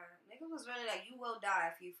 Nigga was really like, you will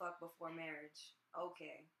die if you fuck before marriage.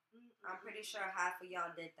 Okay. I'm pretty sure half of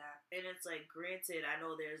y'all did that. And it's like, granted, I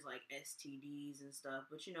know there's like STDs and stuff,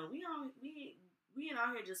 but you know, we ain't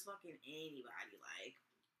out here just fucking anybody, like.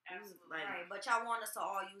 Absolutely. Like, right, but y'all want us to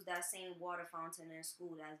all use that same water fountain in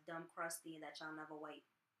school that's dumb crusty and that y'all never wipe.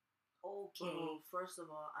 Okay. Well, first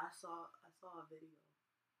of all, I saw a video.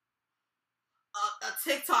 A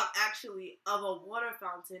TikTok actually of a water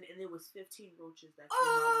fountain, and there was 15 roaches that came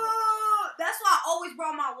out of it. That's why I always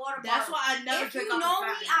brought my water bottle. That's why I never drink out the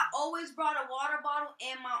fountain. If you know me, I always brought a water bottle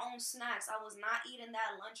and my own snacks. I was not eating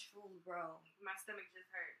that lunch food, bro. My stomach just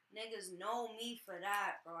hurt. Niggas know me for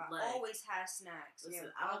that, bro. I always had snacks. Listen,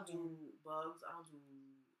 I don't do bugs. I don't do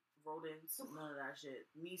rodents. None of that shit.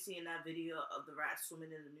 Me seeing that video of the rats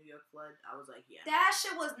swimming in the New York flood, I was like, yeah. That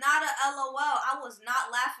shit was not a LOL. I was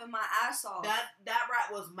not laughing my ass off. That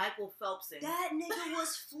rat was Michael Phelpsing. That nigga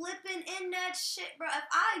was flipping in that shit, bro.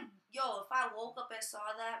 If I woke up and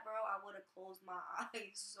saw that, bro, I would have closed my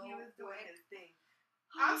eyes so He was doing quick. his thing.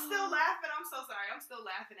 I'm still laughing. I'm so sorry. I'm still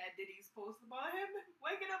laughing at Diddy's post about him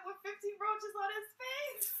waking up with 15 roaches on his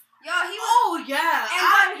face. Yo, he was. Oh, yeah.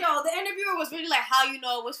 And the interviewer was really like, how you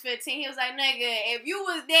know it was 15? He was like, nigga, if you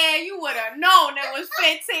was there, you would have known it was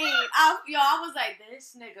 15. I was like,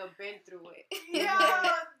 this nigga been through it. Yo,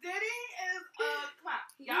 Diddy is a clown.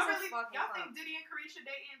 Y'all think Diddy and Carisha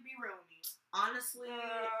dating? Be real with me. Honestly.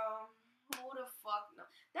 Girl, who the fuck know?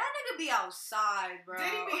 That nigga be outside, bro.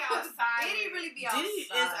 Diddy be outside. Diddy really be outside. Diddy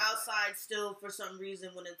is outside still for some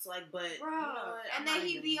reason when it's like, but bro. You know what? And then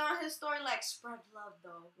he be on his story like, spread love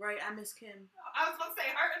though. Right, I miss Kim. I was gonna say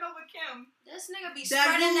hurting over Kim. This nigga be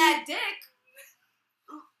spreading that dick.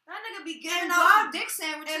 That nigga be giving out some dick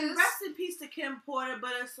sandwiches. And rest in peace to Kim Porter,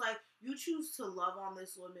 but it's like, you choose to love on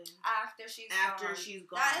this woman after she's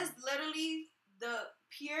gone. That is literally the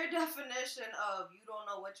pure definition of you don't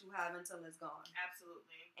know what you have until it's gone. Absolutely.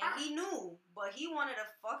 And he knew, but he wanted to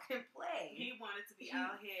fucking play. He wanted to be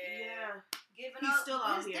out here. Yeah. Giving He's up still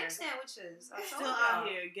out his here. dick sandwiches. Still out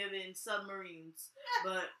here giving submarines.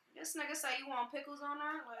 But this nigga say you want pickles on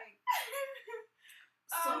her? Like,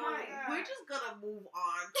 so we're just gonna move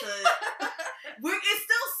on to it's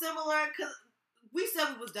still similar because we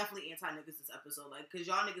said we was definitely anti-niggas this episode, like, because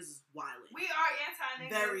y'all niggas is wildin'. We are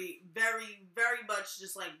anti-niggas. Very, very, very much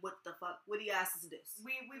just like, what the fuck? What the ass is this?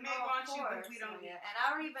 We may want you, but we don't. Yeah. And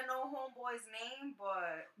I don't even know homeboy's name,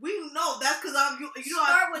 but we know that's because you know.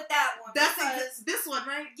 Start with that one. That's this one,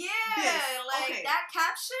 right? Yeah, that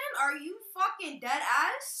caption. Are you fucking dead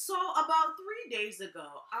ass? So about 3 days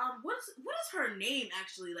ago, what is her name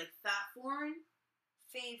actually? Like Fat Foreign.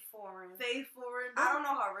 Faye Foreign. I don't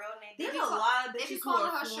know her real name. There's a lot of bitches who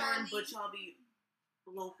are foreign, but y'all be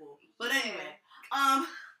local. But anyway,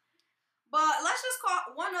 but let's just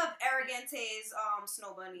call one of Arrogante's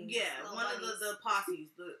snow bunnies. Yeah, one of the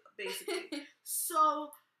posses, basically.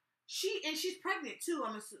 So she's pregnant too.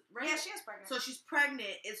 I'm assuming, right? Yeah, she is pregnant. So she's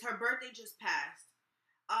pregnant. It's her birthday just passed.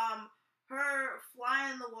 Her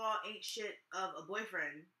fly on the wall ain't shit of a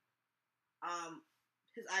boyfriend.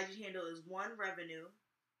 His IG handle is One Revenue.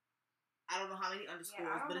 I don't know how many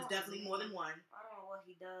underscores, but it's definitely more than one. I don't know what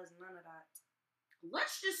he does, none of that.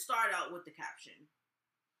 let's just start out with the caption.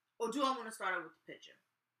 Or do I want to start out with the picture?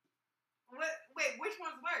 Wait, which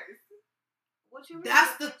one's worse? What you mean?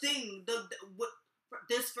 That's the thing.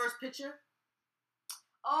 This first picture?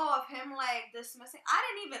 Oh, of him like dismissing. I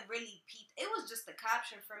didn't even really peep. It was just the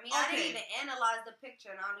caption for me. I didn't even analyze the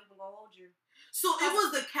picture, and I'm not even gonna hold you. So it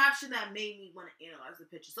was the caption that made me want to analyze the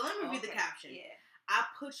picture. So let me read the caption. Yeah. I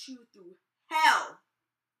put you through hell.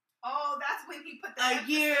 Oh, that's when he put the a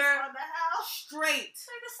year on the hell straight.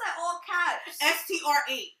 Like I said, all caps.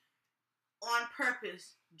 STR8 on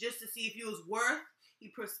purpose just to see if he was worth.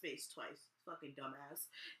 He pressed space twice. Fucking dumbass.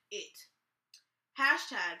 It.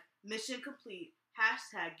 Hashtag mission complete.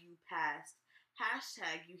 Hashtag you passed.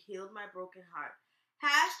 Hashtag you healed my broken heart.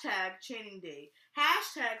 Hashtag chaining day.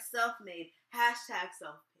 Hashtag self-made. Hashtag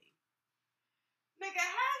self-paid. Nigga,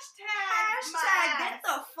 hashtag get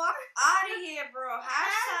the fuck out of here, bro.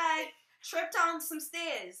 Hashtag trip down some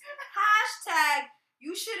stairs. Hashtag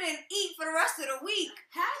you shouldn't eat for the rest of the week.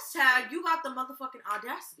 Hashtag you got the motherfucking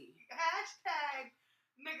audacity. Hashtag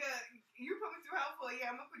nigga, you put me through hell for a year,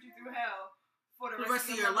 I'm gonna put you through hell for the rest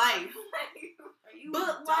of your life. Are you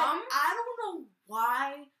But dumb? like, I don't know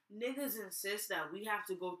why niggas insist that we have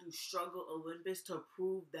to go through struggle Olympics to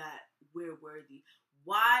prove that we're worthy.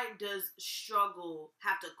 Why does struggle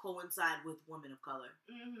have to coincide with women of color?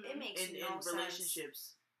 Mm-hmm. It makes in sense.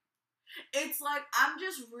 Relationships. It's like, I'm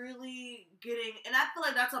just really getting, and I feel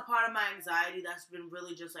like that's a part of my anxiety that's been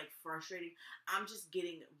really just like frustrating. I'm just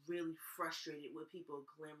getting really frustrated with people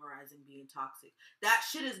glamorizing being toxic. That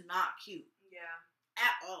shit is not cute. Yeah.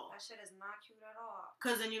 At all. That shit is not cute at all.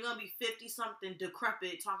 Because then you're going to be 50-something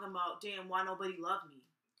decrepit talking about, damn, why nobody loved me?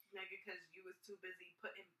 Nigga, because you was too busy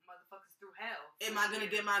putting motherfuckers through hell. Am I going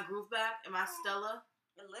to get my groove back? Am I Stella?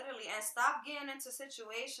 Literally, and stop getting into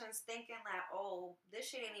situations thinking like, oh, this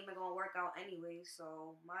shit ain't even gonna work out anyway,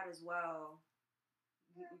 so might as well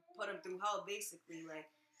put them through hell, basically. Like,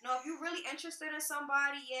 no, if you're really interested in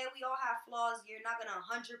somebody, yeah, we all have flaws. You're not gonna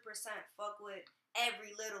 100% fuck with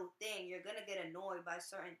every little thing. You're gonna get annoyed by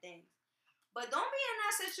certain things, but don't be in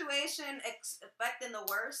that situation expecting the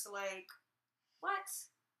worst. Like, what?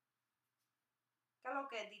 ¿Qué lo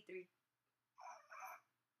que D3?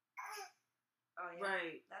 Oh, yeah.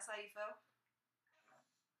 Right. That's how you feel?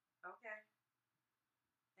 Okay.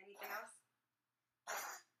 Anything else?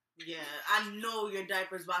 Yeah, I know your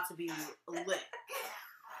diaper's about to be lit.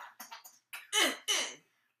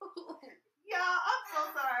 Y'all, I'm so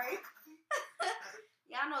sorry.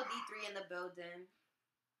 Yeah, I know D3 in the building.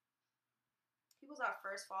 He was our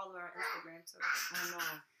first follower on Instagram, too. I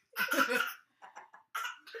know.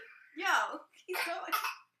 Yo, he's going.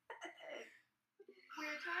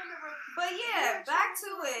 We're trying to But yeah, back to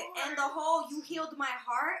it. And the whole you healed my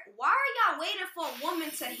heart. Why are y'all waiting for a woman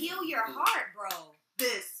to heal your heart, bro?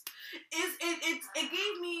 This is it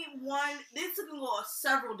gave me one. This can go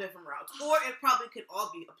several different routes, or it probably could all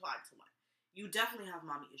be applied to one. You definitely have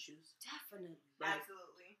mommy issues, Definitely. right?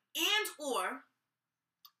 Absolutely. And or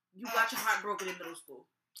you got your heart broken in middle school.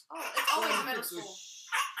 Oh, it's always middle school.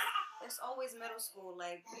 It's always middle school.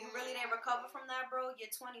 Like, you really didn't recover from that, bro.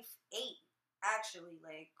 You're 28, actually.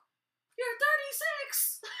 Like, you're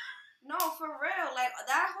 36. No, for real. Like,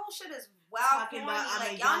 that whole shit is wild. Talking about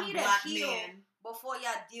like, y'all need to heal before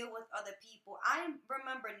y'all deal with other people. I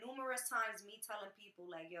remember numerous times me telling people,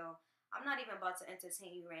 like, yo, I'm not even about to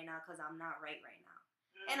entertain you right now because I'm not right now.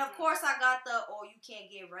 Mm-hmm. And of course I got the, oh, you can't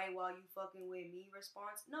get right while you fucking with me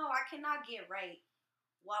response. No, I cannot get right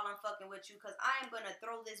while I'm fucking with you because I am going to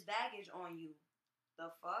throw this baggage on you. The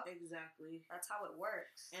fuck? Exactly. That's how it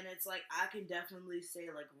works. And it's like, I can definitely say,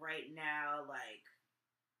 like, right now, like,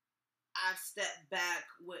 I've stepped back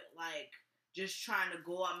with, like, just trying to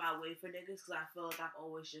go out my way for niggas because I feel like I've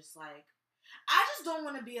always just, like, I just don't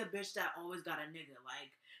want to be a bitch that always got a nigga.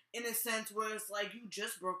 Like, in a sense where it's like, you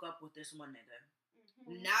just broke up with this one nigga.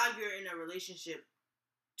 Mm-hmm. Now you're in a relationship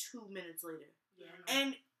 2 minutes later. Yeah.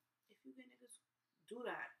 And if you get niggas, do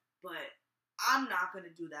that. But I'm not going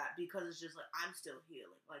to do that because it's just like, I'm still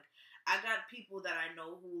healing. Like, I got people that I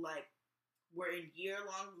know who, like, were in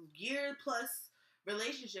year plus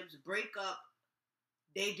relationships, break up,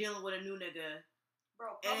 they dealing with a new nigga. Bro,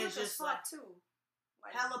 and it's just like, too.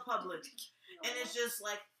 Like, hella public. And it's just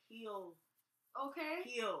like, heal. Okay.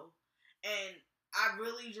 Heal. And I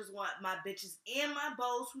really just want my bitches and my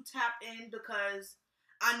beaux who tap in because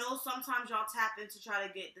I know sometimes y'all tap in to try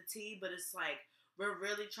to get the tea, but it's like, we're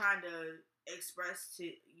really trying to express to,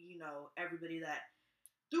 you know, everybody that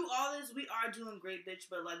through all this, we are doing great, bitch,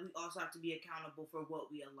 but, like, we also have to be accountable for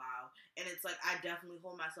what we allow. And it's like, I definitely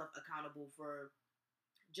hold myself accountable for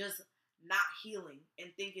just not healing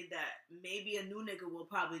and thinking that maybe a new nigga will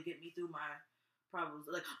probably get me through my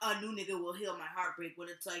problems. Like, a new nigga will heal my heartbreak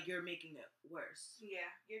when it's like you're making it worse.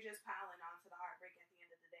 Yeah, you're just piling onto the heartbreak at the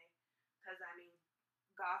end of the day. Because, I mean,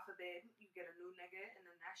 God forbid you get a new nigga and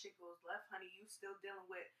then that shit goes left, honey. You still dealing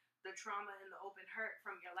with the trauma and the open hurt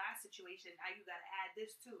from your last situation. Now you gotta add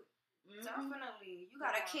this to it. Mm-hmm. Definitely. You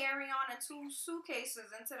gotta carry on in 2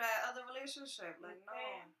 suitcases into that other relationship. Like, no.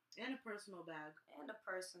 And a personal bag. And a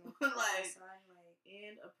personal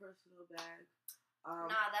and a personal bag.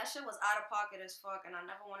 Nah, that shit was out of pocket as fuck, and I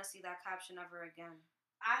never want to see that caption ever again.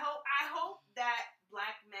 I hope that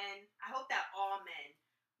black men, I hope that all men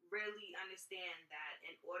really understand that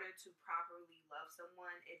in order to properly love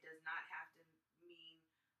someone, it does not have to mean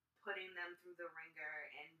putting them through the ringer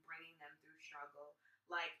and bringing them through struggle.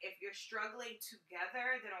 Like, if you're struggling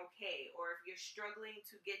together, then okay. Or if you're struggling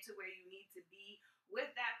to get to where you need to be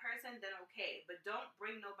with that person, then okay. But don't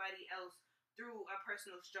bring nobody else through a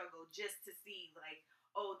personal struggle just to see, like,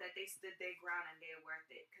 oh, that they stood their ground and they're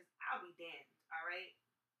worth it. Because I'll be damned, all right?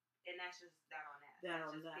 And that's just that on that.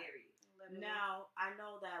 That's just period. Now, I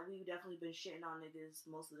know that we've definitely been shitting on niggas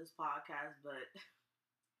most of this podcast, but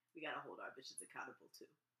we gotta hold our bitches accountable, too.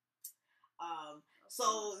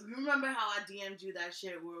 So you remember how I DM'd you that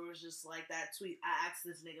shit where it was just like that tweet? I asked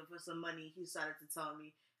this nigga for some money. He started to tell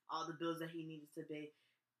me all the bills that he needed to pay.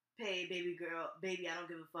 Baby girl, baby, I don't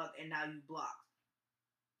give a fuck, and now you blocked.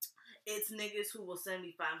 It's niggas who will send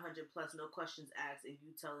me $500 plus, no questions asked, and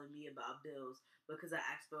you telling me about bills because I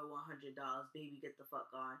asked for $100. Baby, get the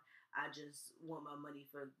fuck on. I just want my money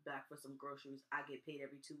back for some groceries. I get paid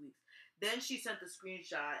every 2 weeks. Then she sent the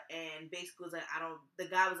screenshot and basically was like, the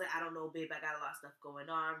guy was like, I don't know, babe, I got a lot of stuff going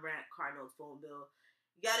on, rent, car notes, phone bill,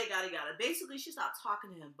 yada, yada, yada. Basically, she stopped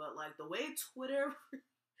talking to him, but like the way Twitter,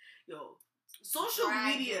 social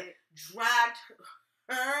media dragged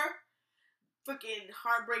her, freaking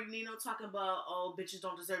Heartbreak Nino talking about, oh, bitches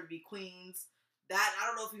don't deserve to be queens. That, I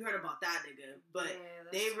don't know if you heard about that nigga, but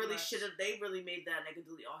they really made that nigga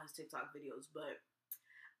delete all his TikTok videos, but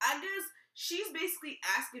I guess she's basically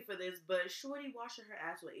asking for this, but shorty washing her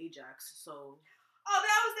ass with Ajax, so. Oh,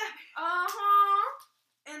 that was that.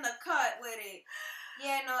 In the cut with it.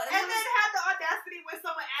 Yeah, no. Then had the audacity when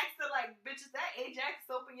someone asked her, like, bitch, is that Ajax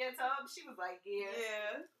soap in your tub? She was like,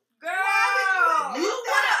 yeah. Girl! You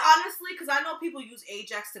would honestly, because I know people use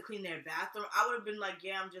Ajax to clean their bathroom. I would have been like,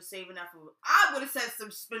 yeah, I'm just saving that for. I would have said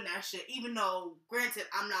some spin that shit, even though, granted,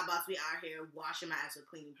 I'm not about to be out here washing my ass with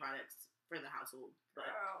cleaning products for the household. But.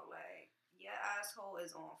 Girl, like, your asshole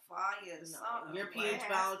is on fire. No, your pH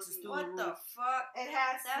balance is through the roof. What the fuck? It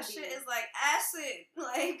has that shit is like acid.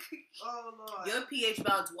 Like, oh Lord. Your pH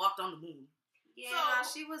balance walked on the moon. Yeah,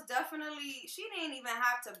 she was definitely. She didn't even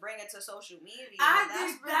have to bring it to social media.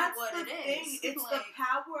 That's really what the thing. It's like, the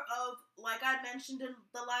power of, like I mentioned in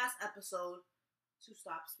the last episode, to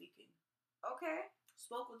stop speaking. Okay.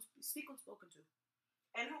 Speak when spoken to.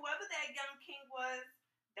 And whoever that young king was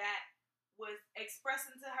that was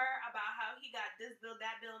expressing to her about how he got this bill,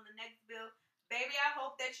 that bill, and the next bill, baby, I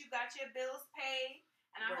hope that you got your bills paid.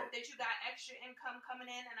 And I hope that you got extra income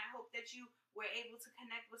coming in, and I hope that you were able to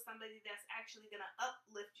connect with somebody that's actually going to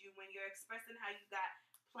uplift you when you're expressing how you got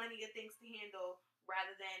plenty of things to handle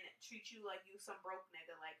rather than treat you like you some broke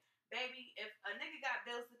nigga. Like, baby, if a nigga got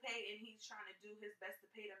bills to pay and he's trying to do his best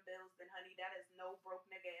to pay them bills, then honey, that is no broke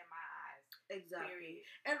nigga in my eyes. Exactly.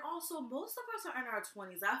 Period. And also, most of us are in our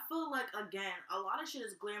 20s. I feel like, again, a lot of shit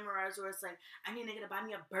is glamorized where it's like, I need a nigga to buy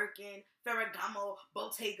me a Birkin, Ferragamo,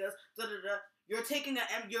 Bottegas, da-da-da. You're taking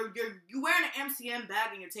you're wearing an MCM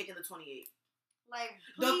bag and you're taking the 28. Like,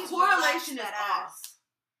 the correlation is off.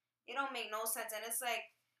 It don't make no sense, and it's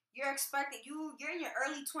like you're in your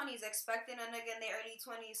early 20s expecting a nigga in their early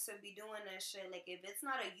 20s to be doing this shit. Like, if it's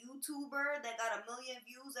not a YouTuber that got 1 million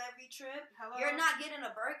views every trip, you're not getting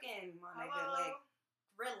a Birkin, my nigga. Like,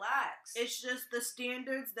 relax. It's just the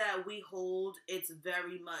standards that we hold. It's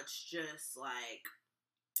very much just like.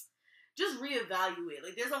 Just reevaluate.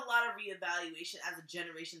 Like, there's a lot of reevaluation as a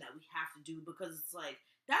generation that we have to do because it's like,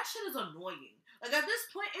 that shit is annoying. Like, at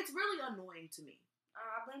this point, it's really annoying to me.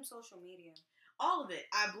 I blame social media. All of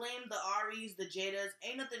it. I blame the Aries, the Jadas.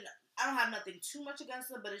 I don't have nothing too much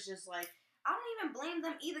against them, but it's just like. I don't even blame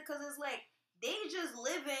them either because it's like, they just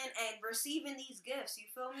living and receiving these gifts.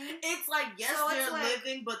 You feel me? It's like, yes, so they're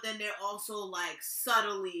living, but then they're also like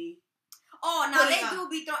subtly. Oh, now they do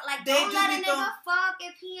be throwing, like, don't let a nigga fuck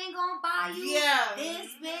if he ain't gonna buy you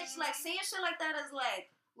this, bitch. Like, saying shit like that is like...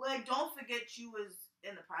 Like, don't forget you was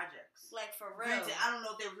in the projects. Like, for real. Granted, I don't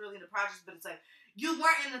know if they were really in the projects, but it's like, you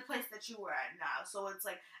weren't in the place that you were at now. So it's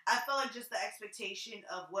like, I feel like just the expectation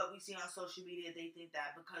of what we see on social media, they think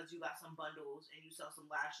that because you got some bundles and you sell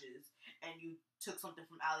some lashes and you took something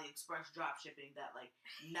from AliExpress drop shipping, that like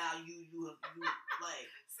now you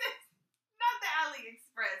like not the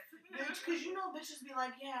AliExpress, because you know bitches be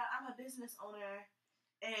like, yeah, I'm a business owner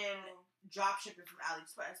and drop shipping from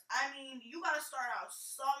AliExpress. I mean, you gotta start out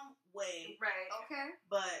some way, right? Okay,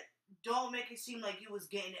 but don't make it seem like you was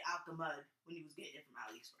getting it out the mud when you was getting it from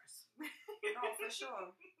AliExpress. no, for sure.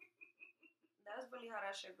 That's really how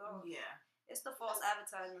that shit goes. Yeah, It's the false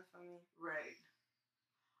advertisement for me. right.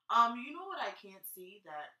 You know what I can't see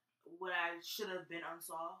that what I should have been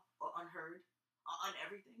unsaw or unheard on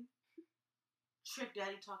everything? Trick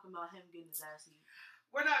Daddy talking about him getting his ass eaten.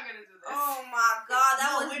 We're not gonna do this. Oh my god, that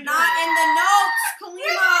No, was we're not doing in the notes,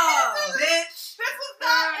 Kalima. Bitch! This was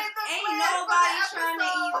not in the Ain't plan nobody for the trying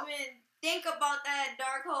to episode. even think about that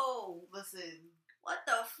dark hole. Listen. What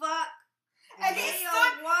the fuck? And he Hey, yo,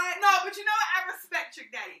 stood. what? No, but you know what? I respect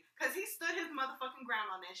Trick Daddy because he stood his motherfucking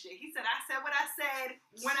ground on that shit. He said, "I said what I said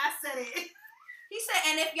when I said it." He said,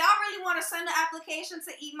 and if y'all really want to send an application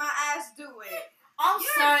to eat my ass, do it. I'm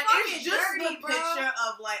You're sorry, fucking it's just dirty, the bro. picture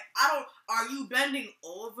of like, are you bending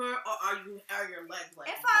over or are your legs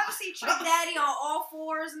like If I ever see Trick Daddy on all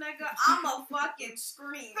fours, nigga, I'ma fucking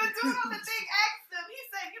scream. The dude on the thing asked him. He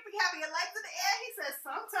said, "You be having your legs in the air?" He said,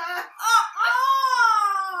 "Sometimes."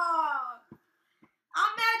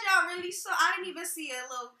 I'm mad y'all really saw. I didn't even see a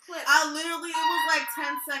little clip. I literally, it was like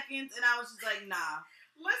 10 seconds and I was just like, nah.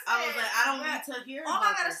 Listen, I was like, I don't need to hear All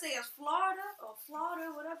I about gotta this. say is Florida,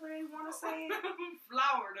 whatever they want to say.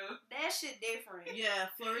 Florida. That shit different. Yeah,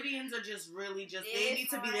 Floridians are just really they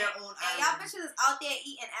need to be Different. their own And y'all island. bitches is out there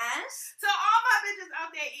eating ass. So all my bitches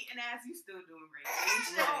out there eating ass, you still doing great.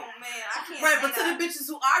 Right. Oh man, I can't. Right, say but to the that. bitches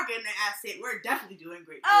who are getting their ass hit, we're definitely doing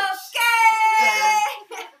great. Okay.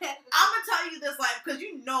 I'm gonna tell you this, like, because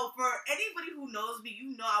you know, for anybody who knows me,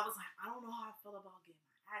 you know, I was like, I don't know how I feel about getting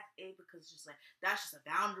my ass ate because it's just like that's just a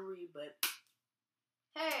boundary, but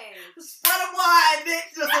Hey, spread them wide,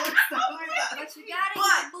 bitch. Just but you gotta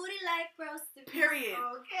eat the booty like groceries. Period.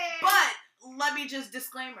 Okay. But let me just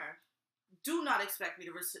disclaimer: do not expect me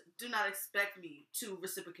to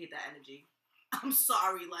reciprocate that energy. I'm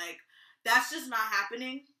sorry, like that's just not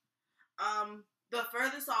happening. The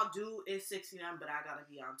furthest I'll do is 69, but I gotta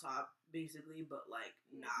be on top, basically. But like,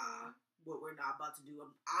 nah, what we're not about to do.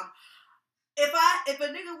 If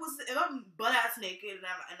I'm butt ass naked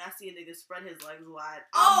and I see a nigga spread his legs wide,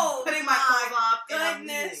 I'm putting my clothes off and I'm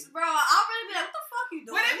leaving. bro, I'll really be like, what the fuck you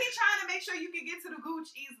doing? What if he's trying to make sure you can get to the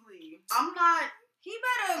gooch easily? I'm not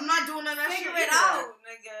doing none of that figure shit it either. out,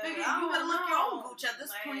 nigga. You better look your own gooch at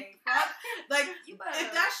this point. Like, you better.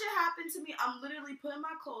 if that shit happened to me, I'm literally putting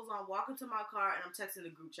my clothes on, walking to my car, and I'm texting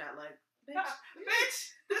the group chat like, Bitch,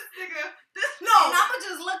 this nigga. no. And I'ma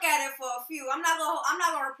just look at it for a few. I'm not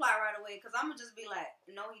gonna reply right away because I'ma just be like,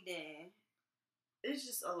 no, he didn't. It's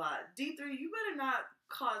just a lot. D3, you better not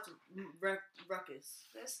cause ruckus.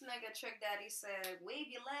 This nigga Trick Daddy said, wave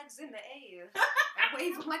your legs in the air. And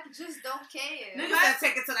wave them like you just don't care. Niggas gotta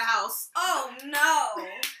take it to the house. Oh no.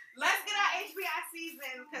 Let's get our HBICs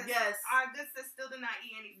in because Yes. our good sis still did not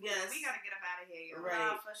eat any food. Yes. We gotta get up out of here. Yo. Right.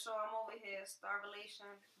 Nah, for sure. I'm over here,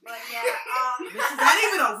 starvation. But yeah, Is that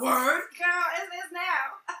even a word? girl, it's now.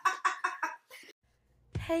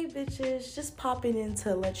 Hey bitches, just popping in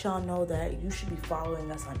to let y'all know that you should be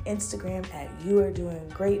following us on Instagram at You Are Doing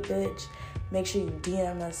Great Bitch. Make sure you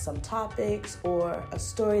DM us some topics or a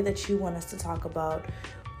story that you want us to talk about.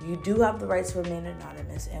 You do have the right to remain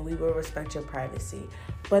anonymous and we will respect your privacy.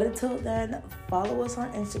 But until then, follow us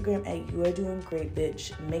on Instagram at You Are Doing Great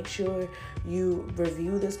Bitch. Make sure you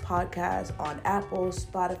review this podcast on Apple,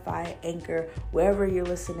 Spotify, Anchor, wherever you're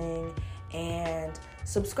listening, and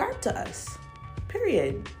subscribe to us.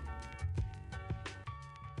 Period.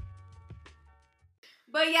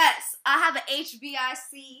 But yes, I have an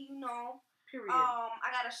HBIC, you know. Period.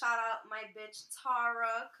 I gotta shout out my bitch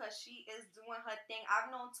Tara, cause she is doing her thing.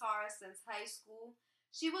 I've known Tara since high school.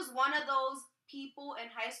 She was one of those people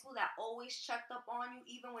in high school that always checked up on you,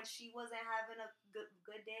 even when she wasn't having a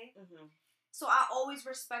good day. Mm-hmm. So I always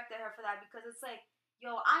respected her for that because it's like,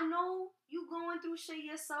 yo, I know you going through shit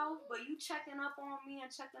yourself, but you checking up on me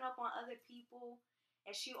and checking up on other people.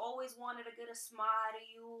 And she always wanted to get a smile out of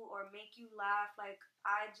you or make you laugh. Like,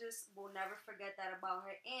 I just will never forget that about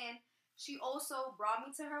her. And she also brought me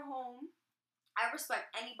to her home. I respect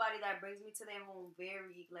anybody that brings me to their home,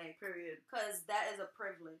 very, like, Period. because that is a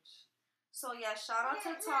privilege. So, yeah, shout out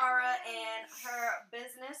to Tara. And her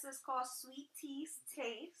business is called Sweet Tea's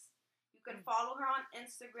Taste. You can follow her on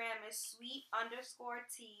Instagram. It's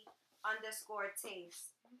sweet_tea_taste.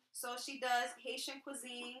 _taste. So she does Haitian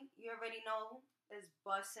cuisine. You already know is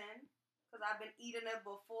bussin'. Cause I've been eating it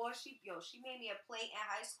before. She made me a plate in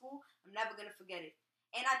high school. I'm never gonna forget it.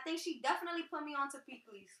 And I think she definitely put me onto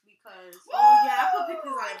pickles because oh yeah, I put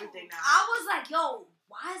pickles on everything now. I was like, yo,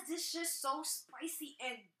 why is this shit so spicy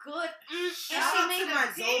and good? And she made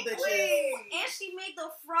my Zoe bitches. And she made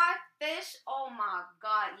the fried fish. Oh my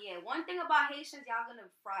god, yeah. One thing about Haitians, y'all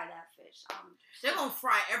gonna fry that fish. They're gonna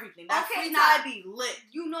fry everything. That Okay, free now, Thai be lit.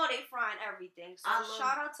 You know they frying everything. So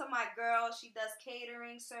shout out to my girl. She does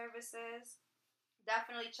catering services.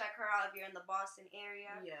 Definitely check her out if you're in the Boston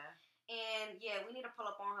area. Yeah. And yeah, we need to pull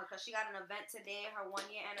up on her because she got an event today. Her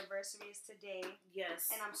 1-year anniversary is today.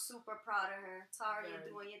 Yes. And I'm super proud of her. Tara,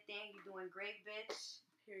 you're doing your thing. You're doing great, bitch.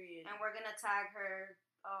 Period. And we're gonna tag her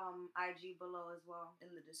IG below as well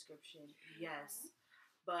in the description. Yes.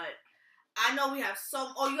 But I know we have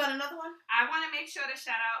some. Oh, you got another one? I want to make sure to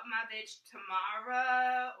shout out my bitch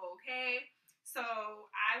Tamara. Okay. So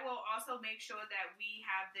I will also make sure that we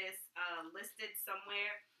have this listed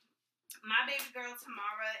somewhere. My baby girl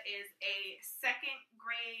Tamara is a 2nd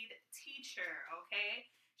grade teacher,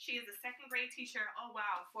 okay? She is a 2nd grade teacher, oh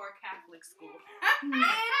wow, for a Catholic school.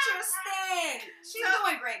 Interesting. She's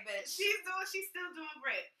doing great, bitch. She's still doing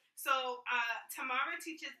great. So Tamara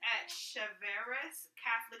teaches at Cheveres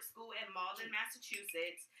Catholic School in Malden,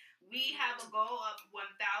 Massachusetts. We have a goal of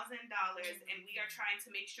 $1,000 and we are trying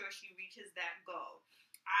to make sure she reaches that goal.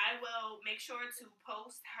 I will make sure to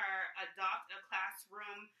post her Adopt a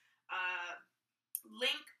Classroom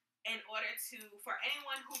link in order for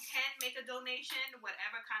anyone who can make a donation,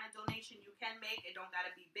 whatever kind of donation you can make. It don't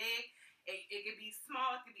gotta be big. It could be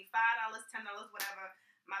small. It could be $5, $10, whatever.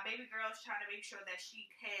 My baby girl is trying to make sure that she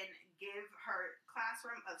can give her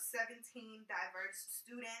classroom of 17 diverse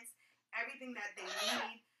students everything that they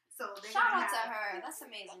need. So shout out to her. That's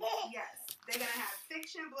amazing. Yes, they're gonna have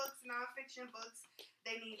fiction books, non-fiction books.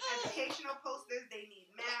 They need educational posters. They need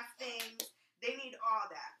math things. They need all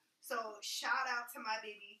that. So shout out to my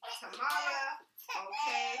baby Tamara,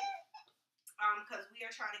 okay? Because we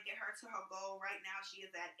are trying to get her to her goal. Right now she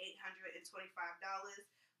is at $825.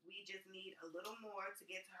 We just need a little more to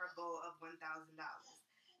get to her goal of $1,000.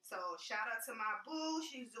 So shout out to my boo.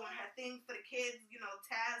 She's doing her thing for the kids. You know,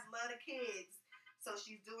 Taz love the kids. So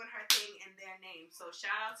she's doing her thing in their name. So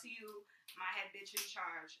shout out to you, my head bitch in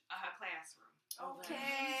charge of her classroom.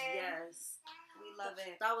 Okay. Yes. We love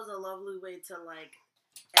it. That was a lovely way to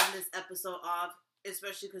end this episode off,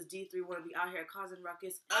 especially because D3 want to be out here causing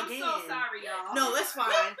ruckus again. I'm so sorry, y'all. No, it's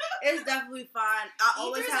fine. It's definitely fine. I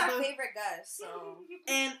always have our favorite guest, so.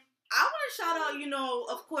 And I want to shout out,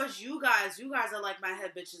 of course, you guys are like my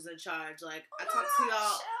head bitches in charge. Like, I talk to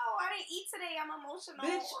y'all. Chill. I didn't eat today. I'm emotional.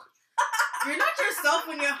 Bitch, you're not yourself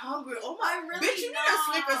when you're hungry. Oh my, bitch, you need a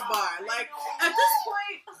Snickers bar. Like, at this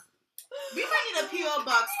point, we might need a P.O.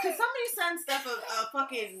 box. Could somebody send Steph a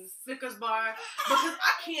fucking Snickers bar? Because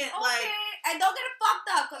I can't, And don't get it fucked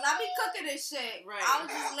up, because I be cooking this shit. Right. I was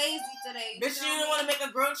just lazy today. Bitch, you didn't want to make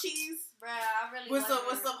a grilled cheese? Bruh, I really with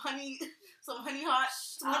some honey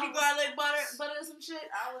garlic butter or some shit.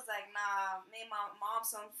 I was like, nah, made my mom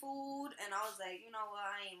some food, and I was like, you know what,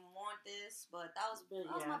 I ain't want this, but that was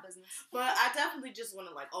my business. But I definitely just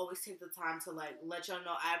want to always take the time to let y'all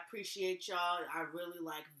know I appreciate y'all. I really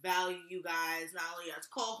value you guys, not only as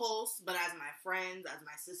co-hosts, but as my friends, as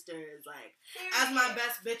my sisters, as my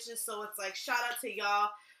best bitches. So it's shout out to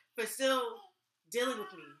y'all for still dealing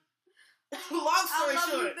with me. Long story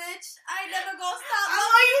short, you, bitch. I ain't never gonna stop. I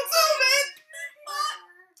love you too, bitch.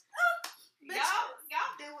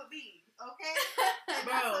 Y'all deal with me, okay?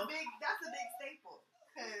 Bro, that's a big staple,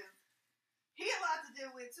 cause he a lot to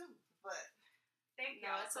deal with too. But thank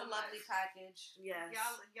y'all. It's a lovely package. Yes,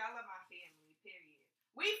 y'all are my family. Period.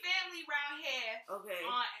 We family round here. Okay.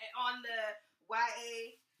 On the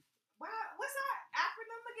YA. What's our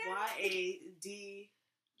acronym again?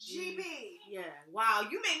 YADGB. Yeah. Wow,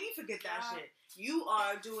 you made me forget that shit. You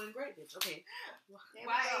are doing great, bitch. Okay.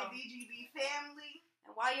 YADGB family.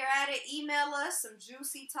 And while you're at it, email us some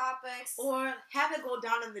juicy topics. Or have it go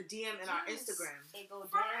down in the DM in our Instagram. It go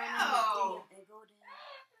down. It go down.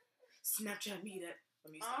 Snapchat me that.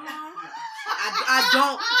 Let me stop.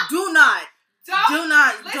 Uh-huh. Do not.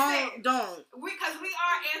 Listen, Don't. Because we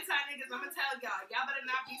are anti-niggas. I'm going to tell y'all. Y'all better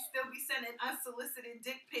not still be sending unsolicited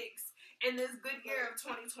dick pics in this good year of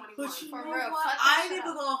 2021. But you For know real, what? I ain't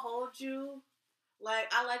even gonna hold you.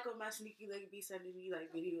 I like when my sneaky be sending me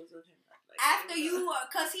videos of him after you,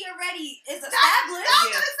 cause he already is established. I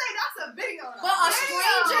was gonna say that's a video. But a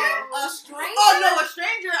stranger. Oh no, a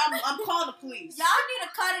stranger. I'm calling the police. Y'all need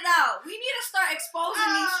to cut it out. We need to start exposing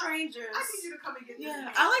these strangers. I need you to come and get this. Yeah,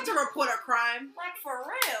 I like to report a crime. Like for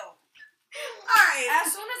real. Alright. As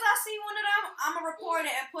soon as I see one of them, I'm gonna report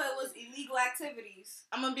it and put it was illegal activities.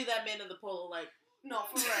 I'm gonna be that man in the polo, like. No,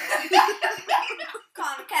 for real.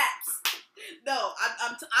 Calling the caps. No,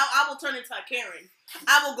 I will turn into a Karen.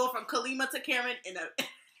 I will go from Kalima to Karen in a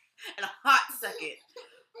hot second.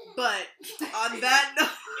 But on that note,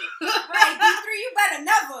 right, D3, you better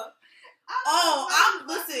never.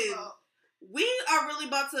 Listen. We are really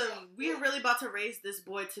about to raise this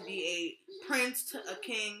boy to be a prince, to a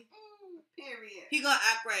king. Period. He gonna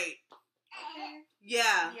act right.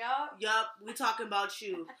 Yeah. Yup. We talking about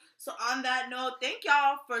you. So on that note, thank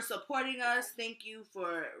y'all for supporting us. Thank you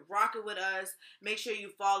for rocking with us. Make sure you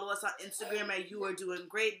follow us on Instagram at You Are Doing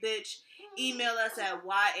Great Bitch. Email us at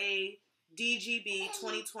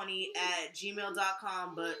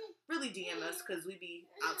yadgb2020@gmail.com. But really DM us because we be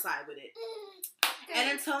outside with it. And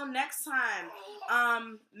until next time,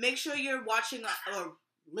 make sure you're watching or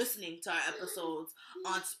listening to our episodes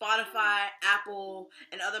on Spotify, Apple,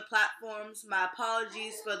 and other platforms. My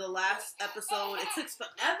apologies for the last episode. It took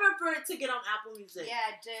forever for it to get on Apple Music.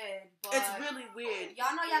 Yeah, it did. But it's really weird.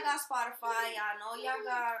 Y'all know y'all got Spotify. Y'all know y'all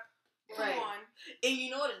got... Right. And you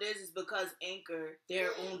know what it is because Anchor,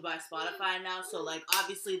 they're owned by Spotify now, so like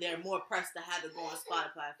obviously they're more pressed to have it go on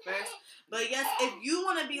Spotify first. But yes, if you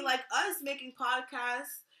want to be like us making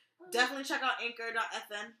podcasts, definitely check out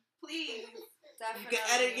Anchor.fm. Please. Definitely. You can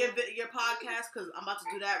edit your podcast because I'm about to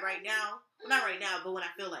do that right now. Well, not right now, but when I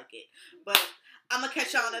feel like it. But I'm gonna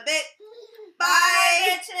catch y'all in a bit. Bye,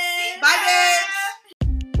 bitches. Bye, bitch.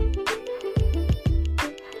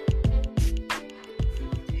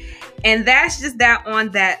 And that's just that on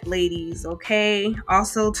that, ladies, okay?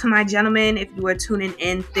 Also, to my gentlemen, if you are tuning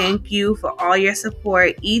in, thank you for all your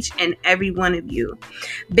support, each and every one of you.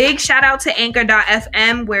 Big shout out to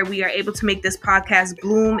Anchor.fm, where we are able to make this podcast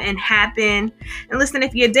bloom and happen. And listen,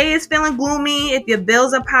 if your day is feeling gloomy, if your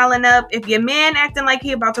bills are piling up, if your man acting like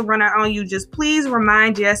he about to run out on you, just please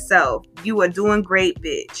remind yourself, you are doing great,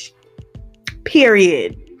 bitch.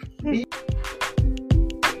 Period.